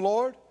Jesus the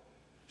Lord,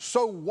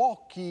 so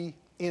walk ye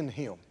in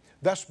Him.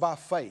 That's by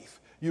faith.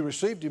 You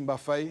received Him by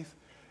faith,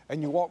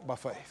 and you walk by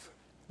faith.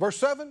 Verse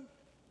 7,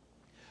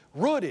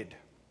 rooted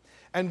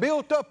and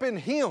built up in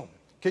Him.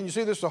 Can you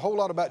see this is a whole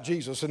lot about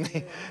Jesus?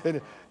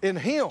 In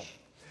Him,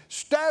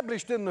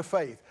 established in the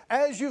faith,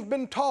 as you've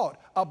been taught,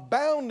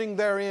 abounding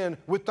therein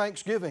with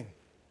thanksgiving.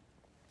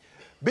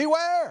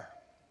 Beware.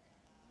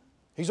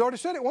 He's already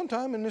said it one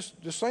time in this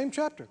same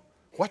chapter.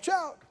 Watch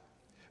out.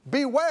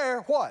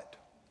 Beware what?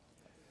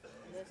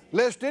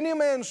 Lest any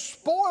man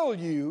spoil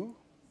you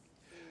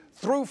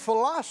through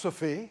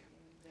philosophy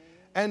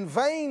and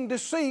vain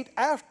deceit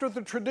after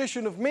the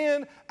tradition of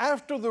men,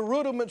 after the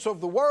rudiments of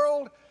the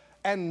world,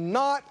 and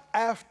not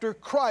after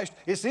Christ.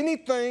 It's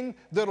anything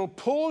that'll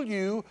pull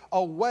you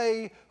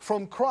away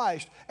from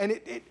Christ. And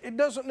it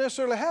doesn't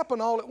necessarily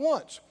happen all at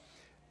once.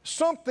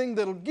 Something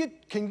that'll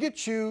can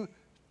get you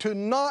to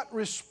not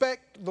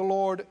respect the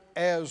Lord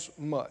as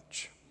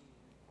much.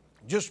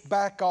 Just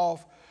back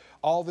off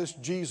all this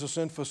Jesus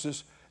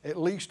emphasis at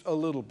least a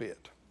little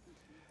bit.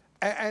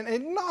 And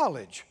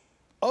acknowledge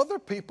other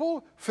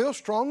people feel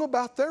strong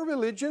about their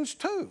religions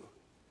too.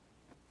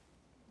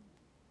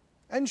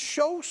 And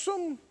show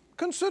some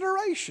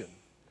consideration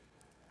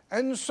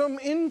and some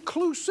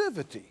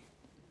inclusivity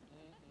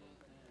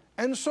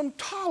and some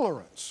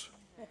tolerance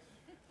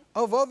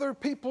of other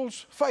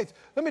people's faith.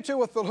 Let me tell you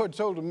what the Lord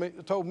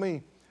told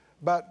me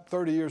about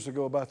 30 years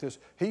ago about this.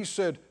 He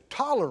said,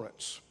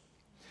 tolerance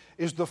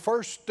is the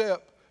first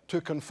step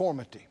to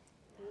conformity.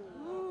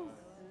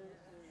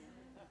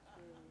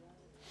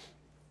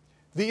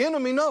 The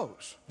enemy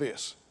knows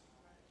this.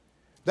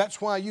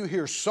 That's why you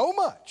hear so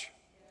much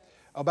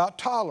about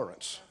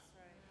tolerance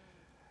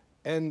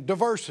and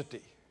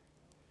diversity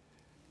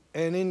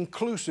and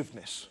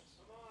inclusiveness.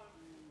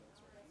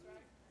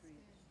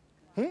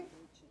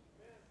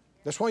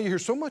 That's why you hear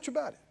so much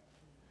about it.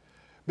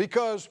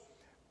 Because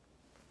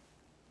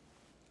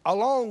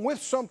along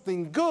with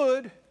something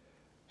good,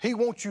 He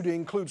wants you to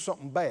include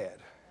something bad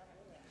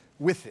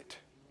with it.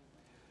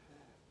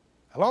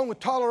 Along with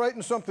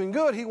tolerating something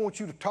good, He wants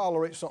you to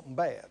tolerate something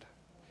bad.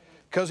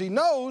 Because He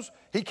knows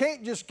He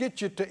can't just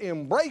get you to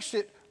embrace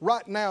it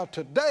right now,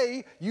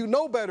 today. You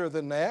know better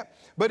than that.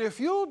 But if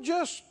you'll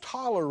just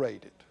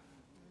tolerate it,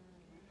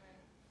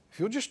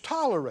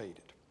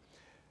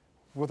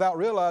 without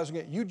realizing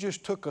it, you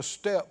just took a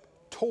step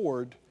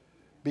toward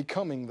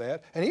becoming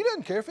that. And He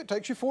doesn't care if it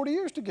takes you 40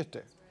 years to get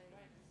there.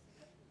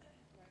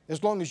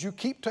 As long as you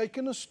keep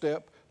taking a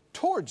step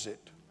towards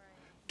it.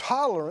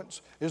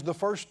 Tolerance is the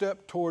first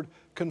step toward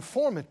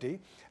conformity.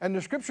 And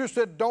the Scripture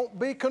said, don't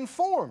be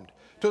conformed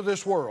to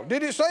this world.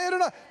 Did it say it or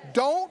not?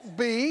 Don't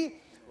be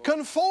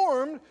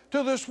conformed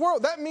to this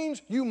world. That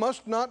means you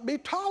must not be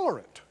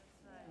tolerant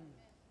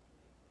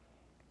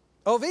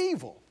of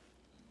evil.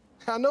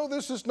 I know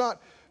this is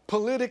not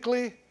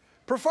politically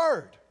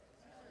preferred.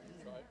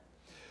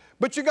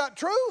 But you got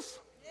truth,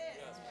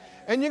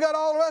 and you got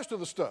all the rest of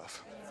the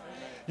stuff.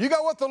 You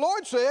got what the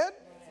Lord said,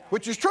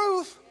 which is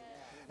truth,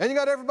 and you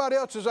got everybody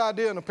else's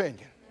idea and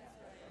opinion.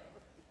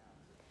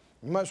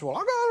 You might say, well, I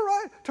got a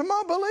right to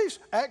my beliefs.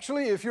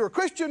 Actually, if you're a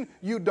Christian,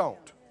 you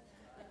don't.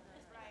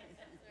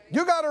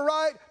 You got a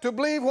right to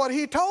believe what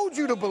He told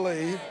you to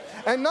believe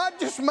and not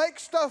just make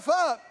stuff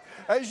up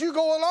as you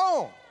go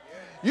along.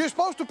 You're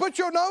supposed to put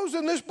your nose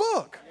in this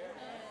book,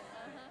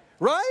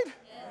 right?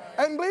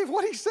 And believe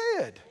what He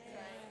said.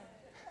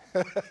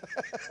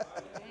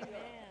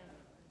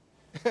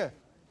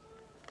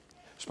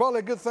 It's probably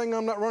a good thing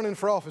I'm not running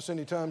for office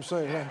anytime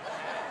soon.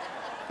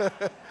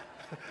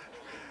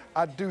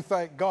 I do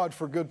thank God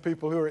for good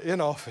people who are in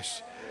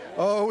office.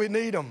 Oh, we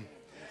need them.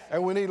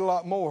 And we need a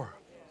lot more.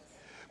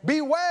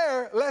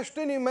 Beware lest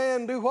any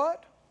man do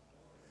what?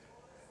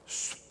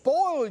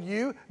 Spoil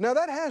you. Now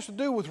that has to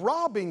do with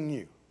robbing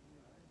you.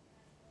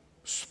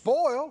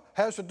 Spoil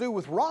has to do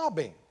with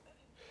robbing.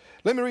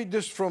 Let me read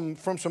this from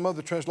some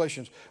other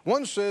translations.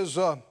 One says,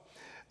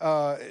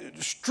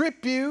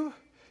 strip you,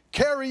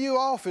 carry you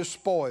off as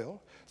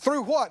spoil.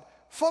 Through what?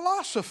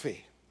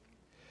 Philosophy.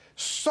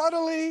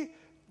 Subtly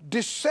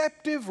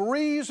deceptive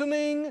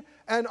reasoning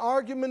and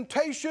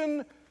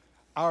argumentation.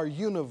 Our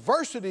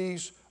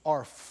universities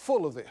are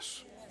full of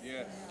this.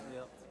 Yes.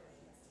 Yep.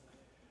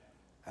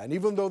 And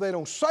even though they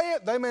don't say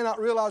it, they may not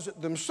realize it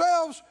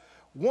themselves.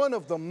 One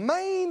of the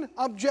main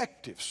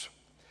objectives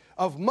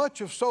of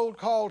much of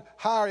so-called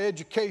higher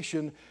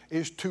education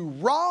is to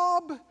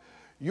rob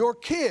your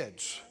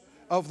kids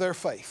of their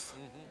faith.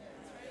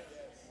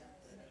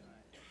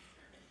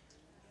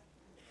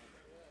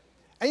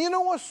 And you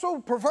know what's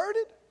so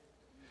perverted?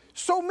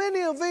 So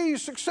many of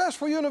these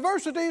successful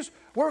universities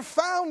were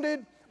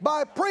founded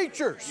by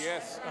preachers.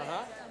 Yes.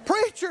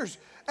 Preachers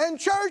and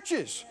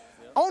churches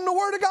on the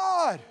Word of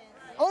God,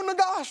 on the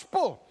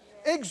gospel,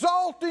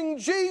 exalting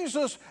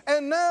Jesus.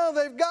 And now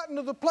they've gotten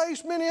to the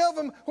place, many of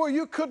them, where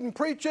you couldn't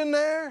preach in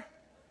there.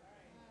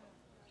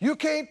 You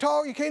can't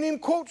talk, you can't even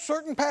quote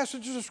certain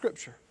passages of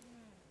Scripture.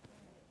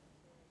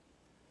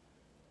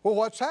 Well,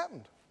 what's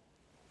happened?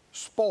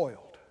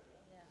 Spoiled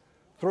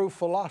through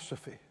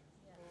philosophy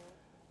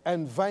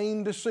and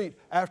vain deceit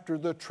after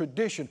the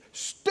tradition,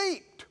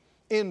 steeped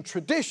in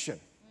tradition,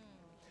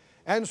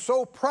 and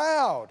so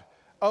proud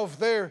of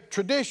their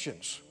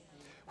traditions,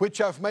 which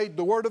have made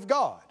the Word of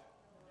God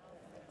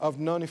of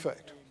none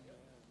effect.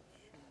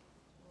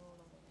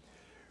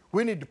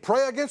 We need to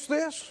pray against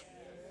this.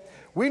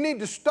 We need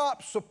to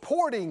stop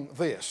supporting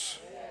this.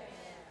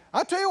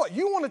 I tell you what,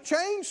 you want to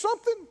change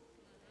something?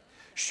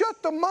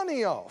 Shut the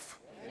money off.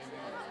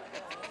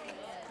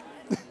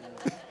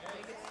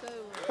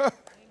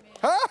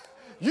 Huh?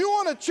 You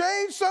want to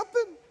change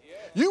something?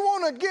 You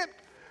want to get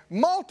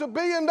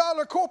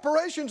multi-billion-dollar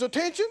corporations'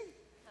 attention?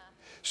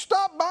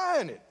 Stop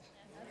buying it.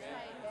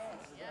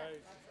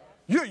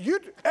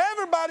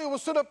 Everybody will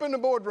sit up in the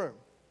boardroom.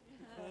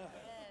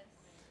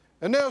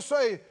 And they'll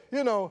say,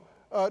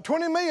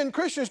 20 million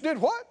Christians did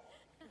what?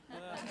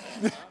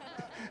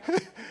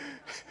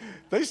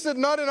 They said,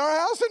 not in our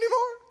house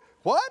anymore?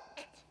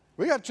 What?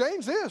 We got to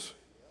change this.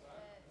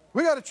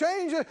 We got to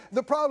change it.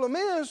 The problem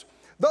is,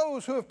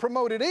 those who have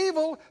promoted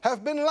evil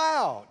have been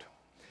loud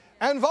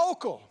and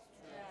vocal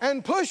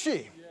and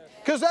pushy,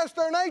 because that's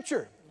their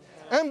nature.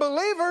 And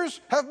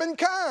believers have been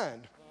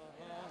kind.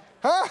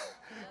 Huh?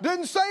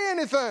 Didn't say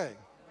anything.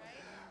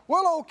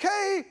 Well,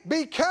 okay,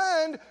 be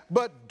kind,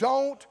 but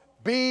don't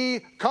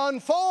be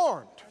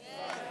conformed.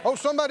 Oh,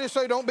 somebody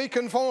say don't be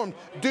conformed.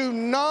 Do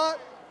not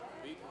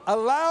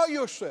allow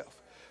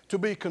yourself to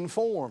be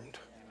conformed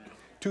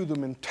to the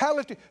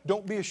mentality.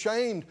 Don't be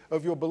ashamed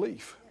of your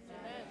belief.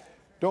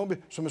 Don't be.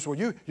 Somebody says,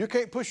 well, you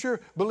can't push your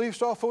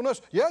beliefs off on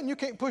us. Yeah, and you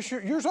can't push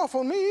yours off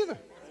on me either.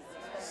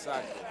 That's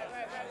right.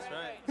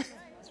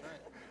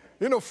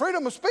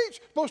 Freedom of speech is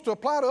supposed to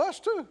apply to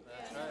us too.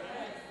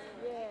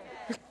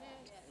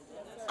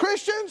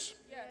 Christians,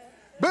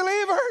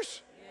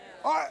 believers,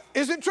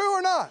 is it true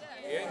or not?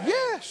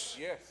 Yes.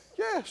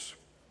 Yes.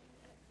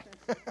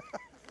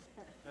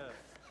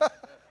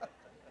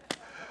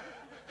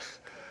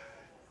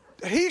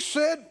 He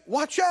said,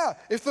 watch out.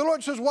 If the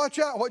Lord says, watch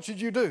out, what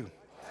should you do?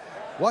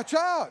 Watch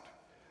out,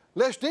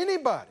 lest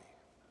anybody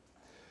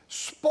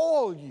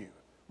spoil you,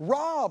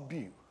 rob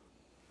you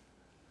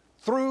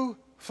through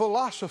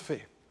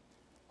philosophy.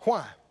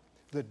 Why?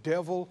 The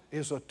devil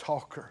is a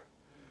talker.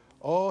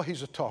 Oh,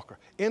 he's a talker.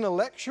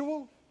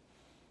 Intellectual,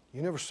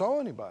 you never saw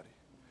anybody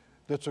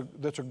that's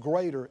a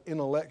greater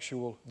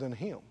intellectual than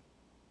him.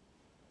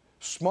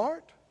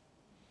 Smart,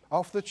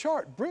 off the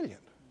chart, brilliant.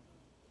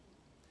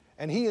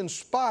 And he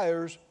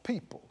inspires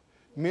people,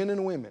 men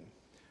and women,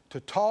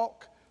 to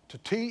talk, to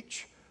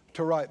teach,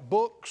 to write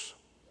books,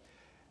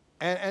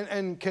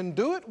 and can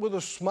do it with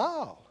a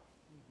smile.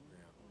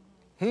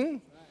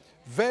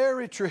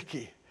 Very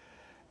tricky.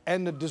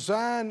 And the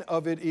design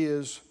of it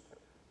is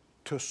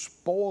to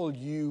spoil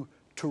you,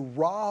 to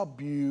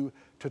rob you,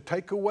 to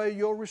take away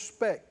your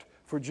respect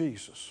for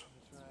Jesus.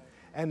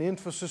 And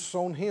emphasis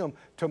on Him,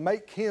 to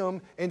make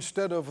Him,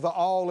 instead of the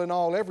all in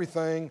all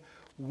everything,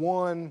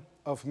 one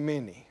of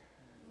many.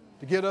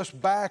 To get us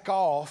back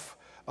off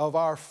of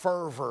our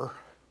fervor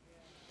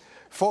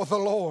for the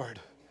Lord.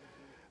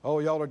 Oh,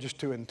 y'all are just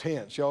too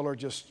intense. Y'all are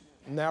just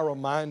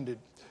narrow-minded.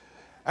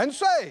 And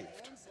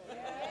saved.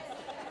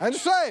 And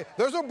saved.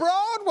 There's a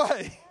broad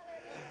way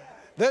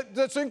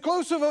that's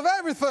inclusive of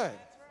everything,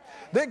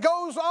 that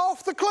goes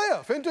off the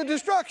cliff into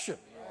destruction.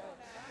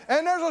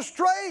 And there's a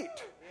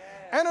straight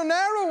and a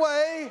narrow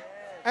way,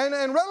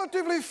 and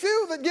relatively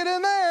few that get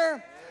in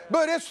there,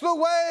 but it's the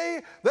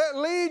way that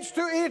leads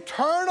to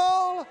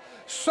eternal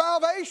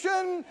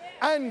salvation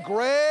and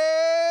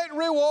great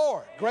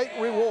reward. Great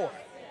reward.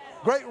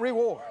 Great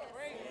reward.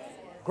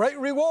 Great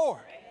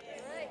reward.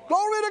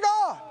 Glory to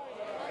God.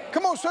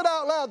 Come on, say it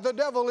out loud. The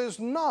devil is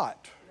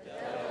not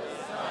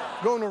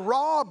going to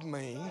rob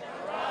me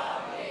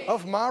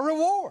of my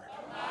reward.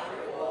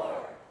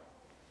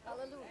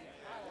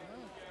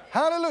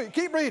 Hallelujah.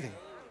 Keep reading.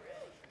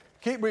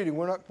 Keep reading.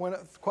 We're not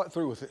quite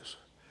through with this.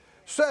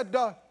 Said,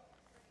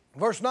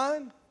 verse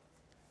 9,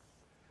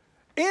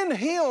 in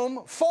Him,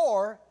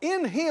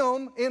 in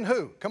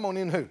who? Come on,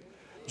 in who?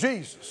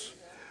 Jesus.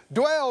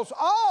 Dwells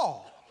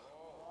all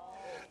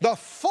the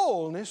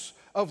fullness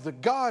of the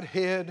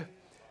Godhead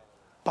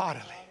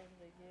bodily.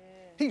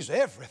 He's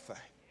everything.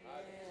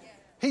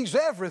 He's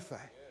everything.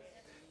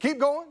 Keep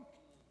going.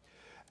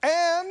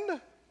 And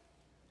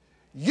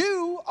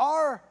you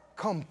are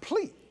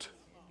complete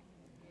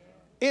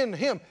in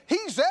Him.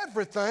 He's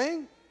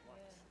everything,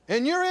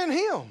 and you're in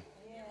Him.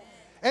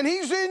 And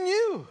He's in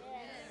you.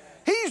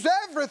 He's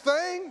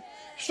everything,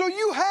 so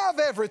you have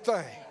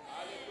everything.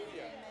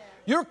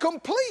 You're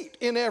complete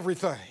in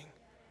everything.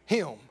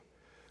 Him,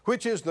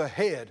 which is the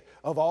head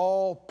of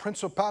all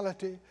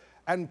principality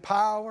and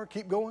power.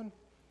 Keep going.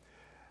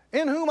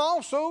 In whom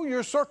also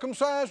you're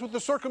circumcised with the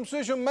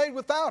circumcision made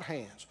without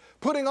hands,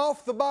 putting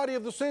off the body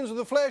of the sins of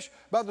the flesh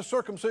by the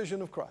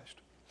circumcision of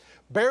Christ.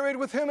 Buried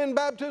with Him in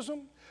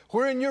baptism,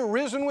 wherein you're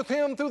risen with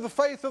Him through the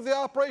faith of the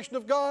operation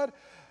of God,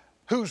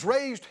 who's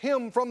raised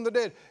Him from the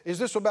dead. Is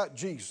this about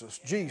Jesus?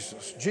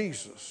 Jesus,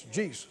 Jesus,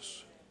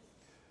 Jesus.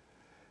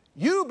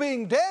 You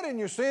being dead in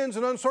your sins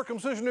and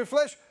uncircumcision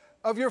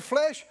of your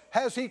flesh,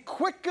 has He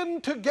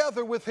quickened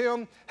together with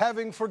Him,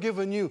 having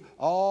forgiven you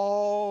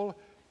all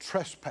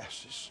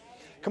trespasses.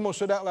 Come on,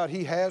 say it out loud.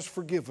 He has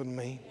forgiven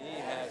me,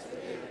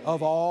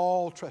 of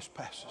all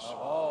trespasses.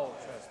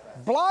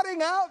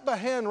 Blotting out the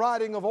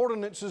handwriting of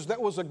ordinances that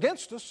was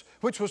against us,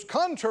 which was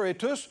contrary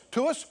to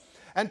us,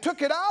 and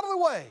took it out of the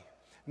way,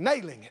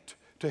 nailing it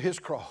to His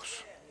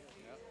cross.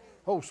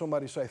 Oh,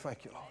 somebody say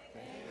thank you,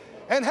 Lord.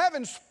 And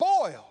having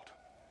spoiled.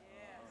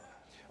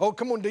 Oh,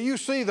 come on, do you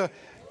see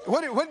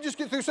what did you just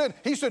get through saying?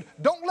 He said,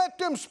 don't let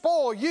them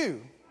spoil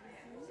you,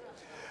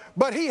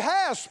 but He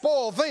has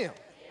spoiled them.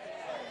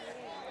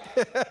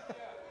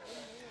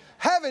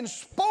 Having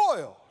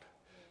spoiled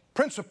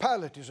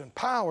principalities and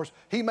powers,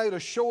 He made a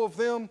show of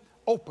them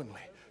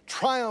openly,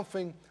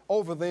 triumphing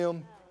over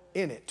them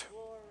in it.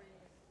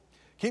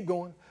 Keep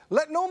going.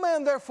 Let no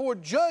man therefore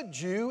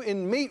judge you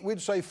in meat, we'd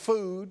say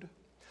food,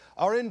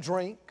 or in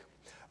drink,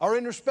 or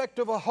in respect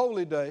of a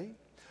holy day,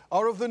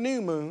 or of the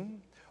new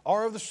moon,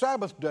 or of the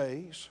Sabbath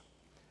days,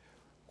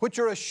 which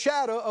are a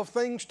shadow of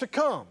things to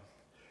come.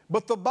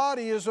 But the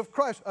body is of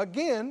Christ.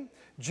 Again,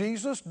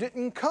 Jesus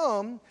didn't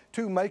come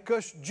to make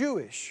us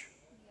Jewish.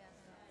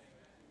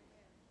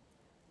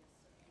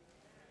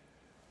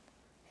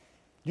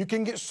 You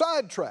can get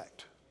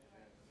sidetracked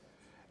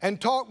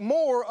and talk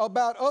more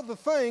about other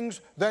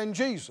things than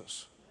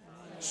Jesus.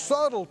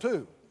 Subtle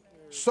too.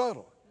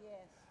 Subtle.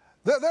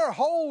 There are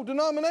whole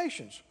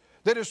denominations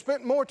that have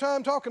spent more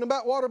time talking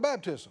about water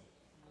baptism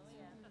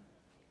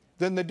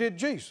than they did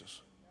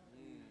Jesus.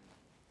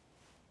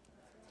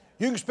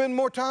 You can spend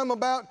more time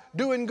about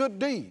doing good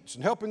deeds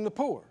and helping the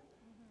poor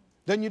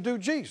than you do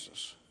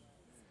Jesus.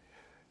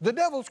 The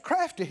devil's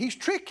crafty. He's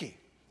tricky.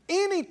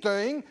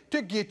 Anything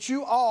to get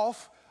you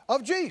off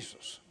of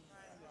Jesus.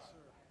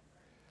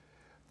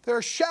 There are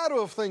a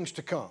shadow of things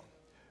to come,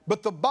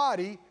 but the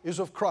body is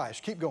of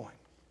Christ. Keep going.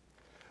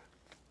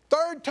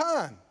 Third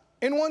time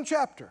in one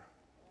chapter.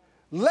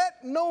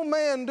 Let no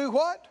man do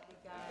what?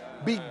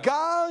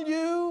 Beguile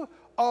you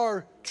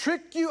or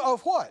trick you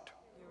of what?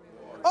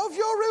 Of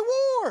your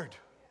reward.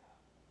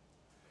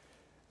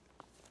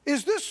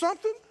 Is this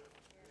something?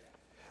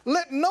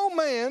 Let no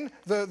man,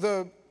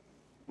 the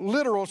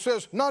literal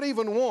says not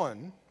even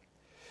one,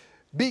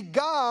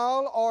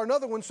 beguile, or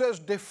another one says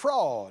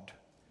defraud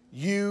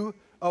you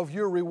of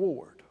your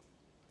reward.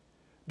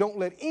 Don't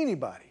let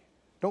anybody,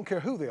 don't care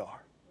who they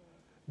are,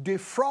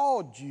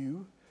 defraud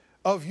you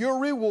of your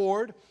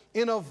reward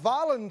in a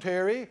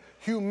voluntary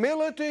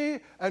humility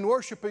and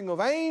worshiping of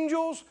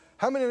angels.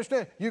 How many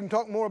understand? You can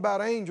talk more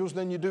about angels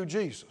than you do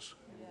Jesus.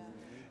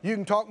 You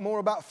can talk more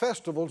about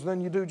festivals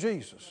than you do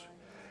Jesus.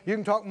 You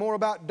can talk more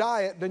about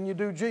diet than you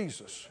do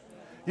Jesus.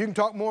 You can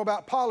talk more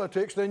about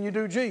politics than you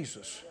do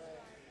Jesus.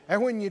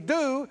 And when you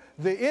do,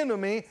 the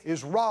enemy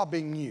is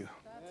robbing you.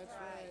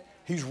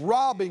 He's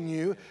robbing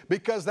you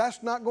because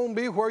that's not going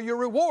to be where your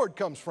reward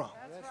comes from.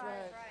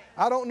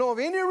 I don't know of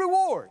any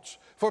rewards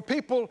for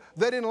people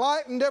that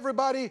enlightened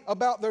everybody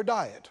about their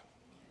diet.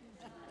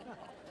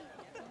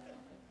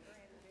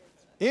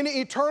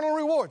 Any eternal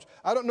rewards.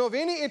 I don't know of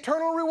any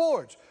eternal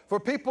rewards for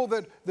people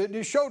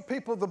that showed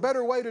people the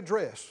better way to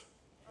dress.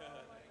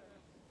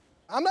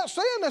 I'm not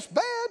saying that's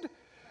bad,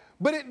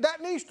 but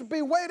that needs to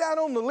be way down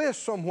on the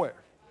list somewhere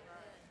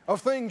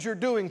of things you're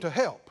doing to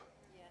help.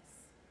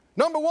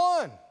 Number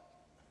one,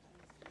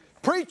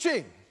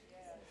 preaching,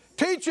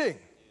 teaching,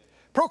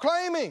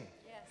 proclaiming,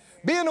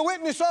 being a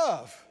witness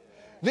of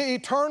the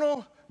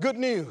eternal good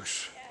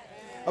news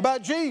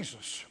about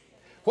Jesus,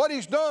 what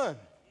He's done.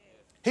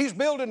 He's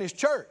building His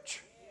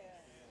church.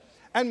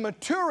 And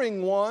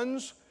maturing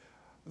ones,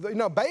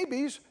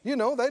 babies, they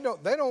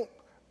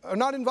are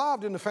not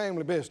involved in the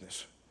family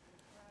business.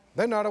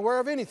 They're not aware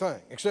of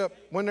anything except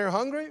when they're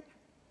hungry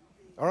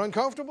or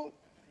uncomfortable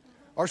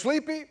or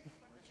sleepy.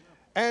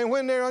 And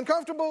when they're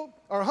uncomfortable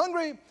or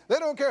hungry, they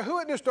don't care who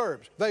it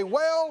disturbs. They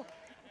wail,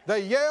 they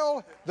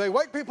yell, they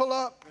wake people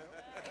up.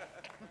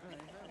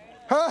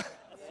 Huh?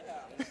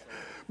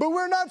 But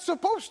we're not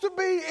supposed to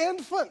be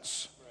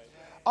infants.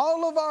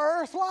 All of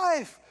our earth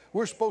life,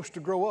 we're supposed to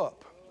grow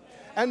up.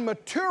 And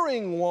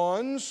maturing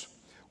ones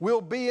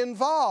will be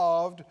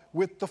involved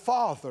with the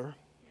Father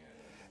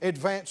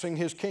advancing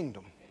His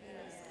kingdom.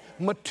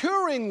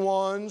 Maturing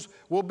ones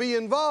will be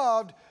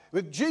involved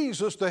with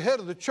Jesus, the head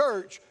of the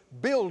church,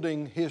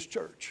 building His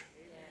church.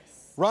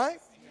 Right?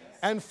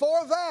 And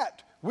for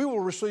that, we will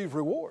receive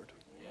reward.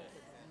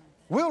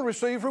 We'll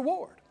receive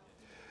reward.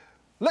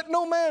 Let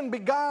no man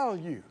beguile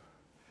you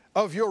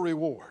of your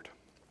reward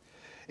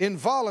in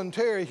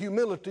voluntary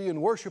humility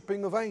and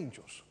worshiping of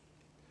angels.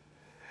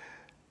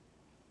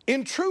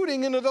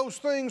 intruding into those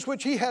things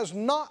which he has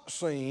not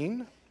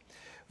seen,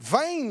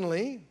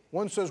 vainly,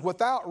 one says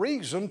without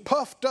reason,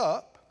 puffed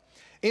up,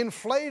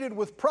 inflated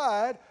with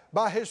pride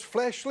by his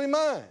fleshly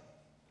mind.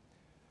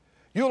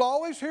 You'll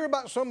always hear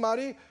about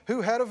somebody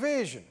who had a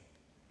vision,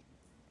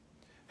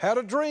 had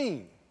a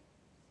dream,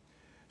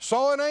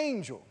 saw an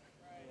angel,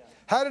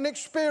 had an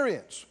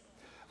experience.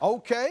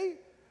 Okay,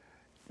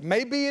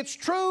 maybe it's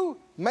true,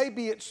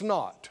 maybe it's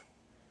not.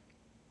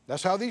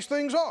 That's how these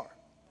things are.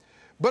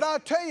 But I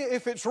tell you,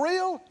 if it's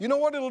real, you know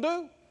what it'll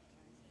do?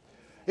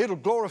 It'll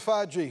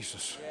glorify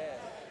Jesus.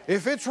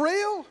 If it's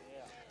real,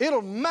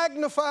 it'll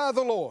magnify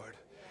the Lord.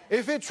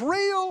 If it's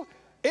real,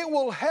 it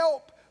will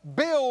help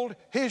build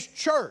His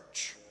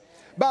church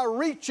by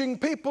reaching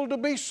people to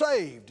be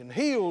saved and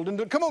healed.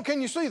 And come on,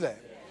 can you see that?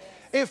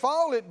 If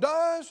all it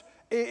does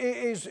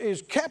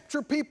is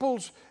capture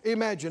people's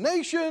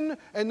imagination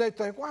and they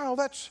think, wow,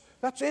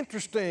 that's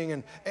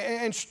interesting,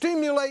 and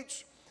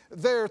stimulates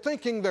their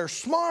thinking they're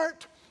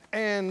smart,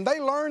 and they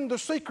learn the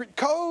secret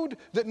code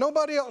that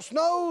nobody else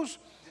knows,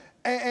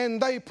 and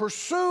they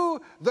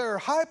pursue their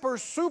hyper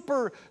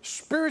super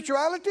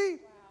spirituality.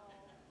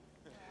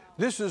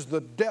 This is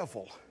the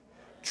devil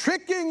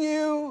tricking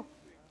you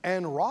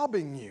and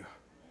robbing you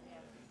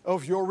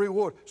of your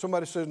reward.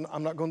 Somebody says,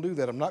 I'm not going to do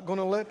that. I'm not going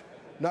to let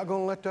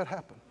that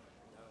happen.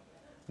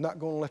 Not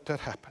going to let that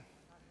happen.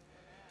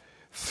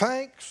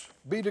 Thanks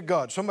be to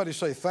God. Somebody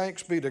say,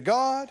 thanks be to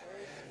God.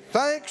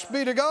 Thanks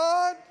be to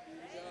God.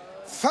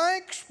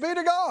 Thanks be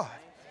to God.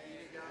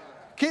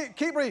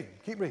 Keep reading.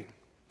 Keep reading.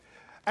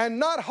 And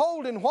not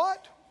holding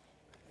what?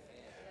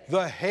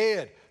 The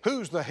head.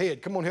 Who's the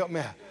head? Come on, help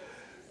me out.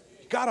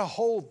 You got to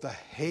hold the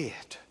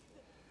head.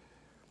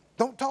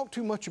 Don't talk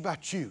too much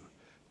about you.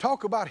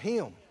 Talk about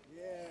Him.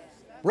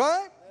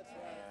 Right?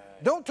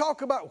 Don't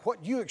talk about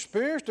what you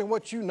experienced and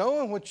what you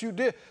know and what you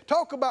did.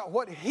 Talk about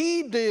what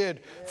He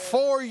did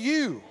for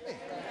you.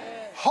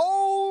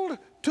 Hold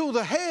to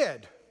the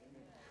head.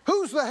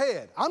 Who's the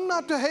head? I'm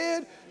not the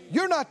head.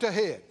 You're not the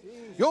head.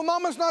 Your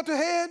mama's not the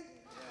head.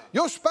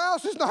 Your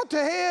spouse is not the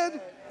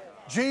head.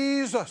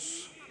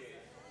 Jesus.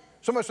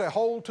 Somebody say,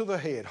 hold to the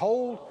head.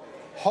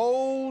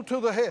 Hold to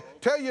the head.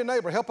 Tell your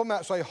neighbor, help them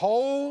out. Say,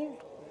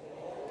 hold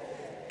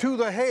to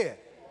the head.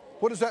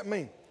 What does that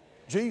mean?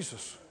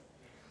 Jesus.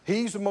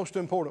 He's the most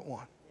important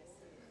one.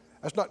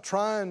 That's not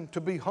trying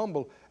to be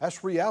humble.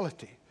 That's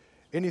reality.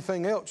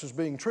 Anything else is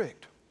being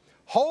tricked.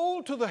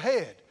 Hold to the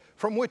head,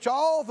 from which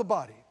all the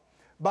body,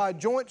 by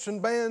joints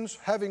and bands,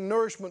 having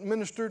nourishment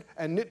ministered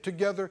and knit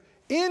together,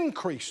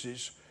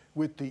 increases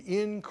with the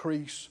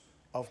increase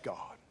of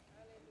God.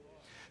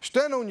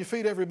 Stand on your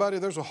feet, everybody.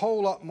 There's a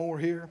whole lot more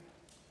here.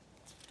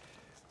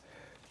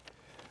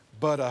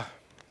 But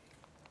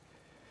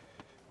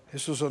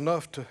this is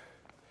enough to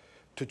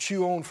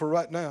chew on for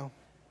right now.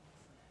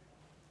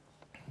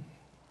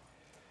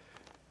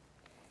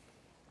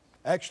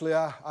 Actually,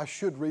 I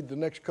should read the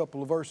next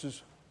couple of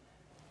verses,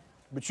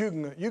 but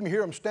you can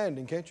hear them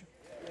standing, can't you?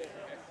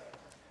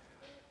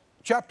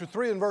 Chapter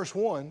 3 and verse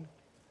 1,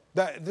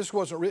 this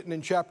wasn't written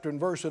in chapter and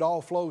verse, it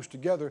all flows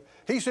together.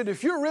 He said,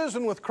 if you're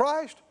risen with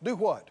Christ, do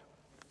what?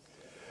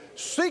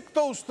 Seek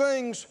those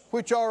things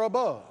which are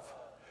above,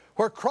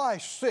 where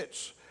Christ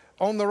sits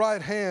on the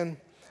right hand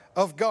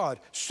of God.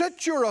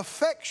 Set your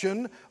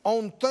affection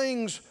on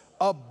things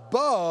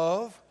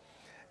above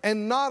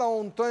and not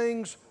on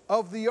things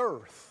of the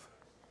earth.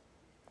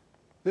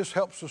 This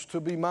helps us to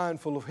be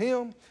mindful of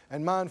Him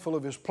and mindful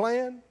of His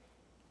plan.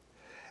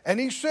 And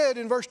He said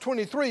in verse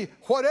 23,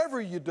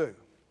 whatever you do,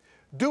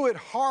 do it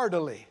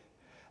heartily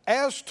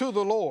as to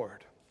the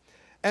Lord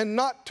and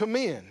not to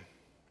men.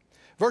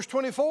 Verse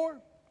 24,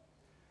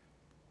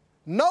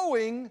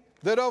 knowing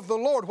that of the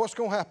Lord, what's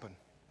going to happen?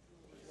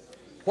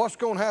 What's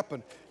going to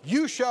happen?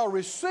 You shall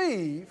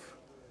receive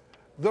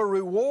the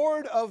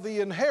reward of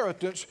the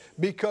inheritance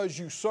because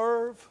you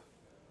serve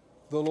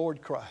the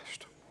Lord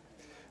Christ.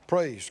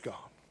 Praise God.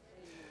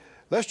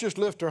 Let's just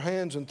lift our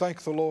hands and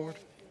thank the Lord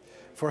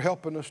for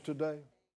helping us today.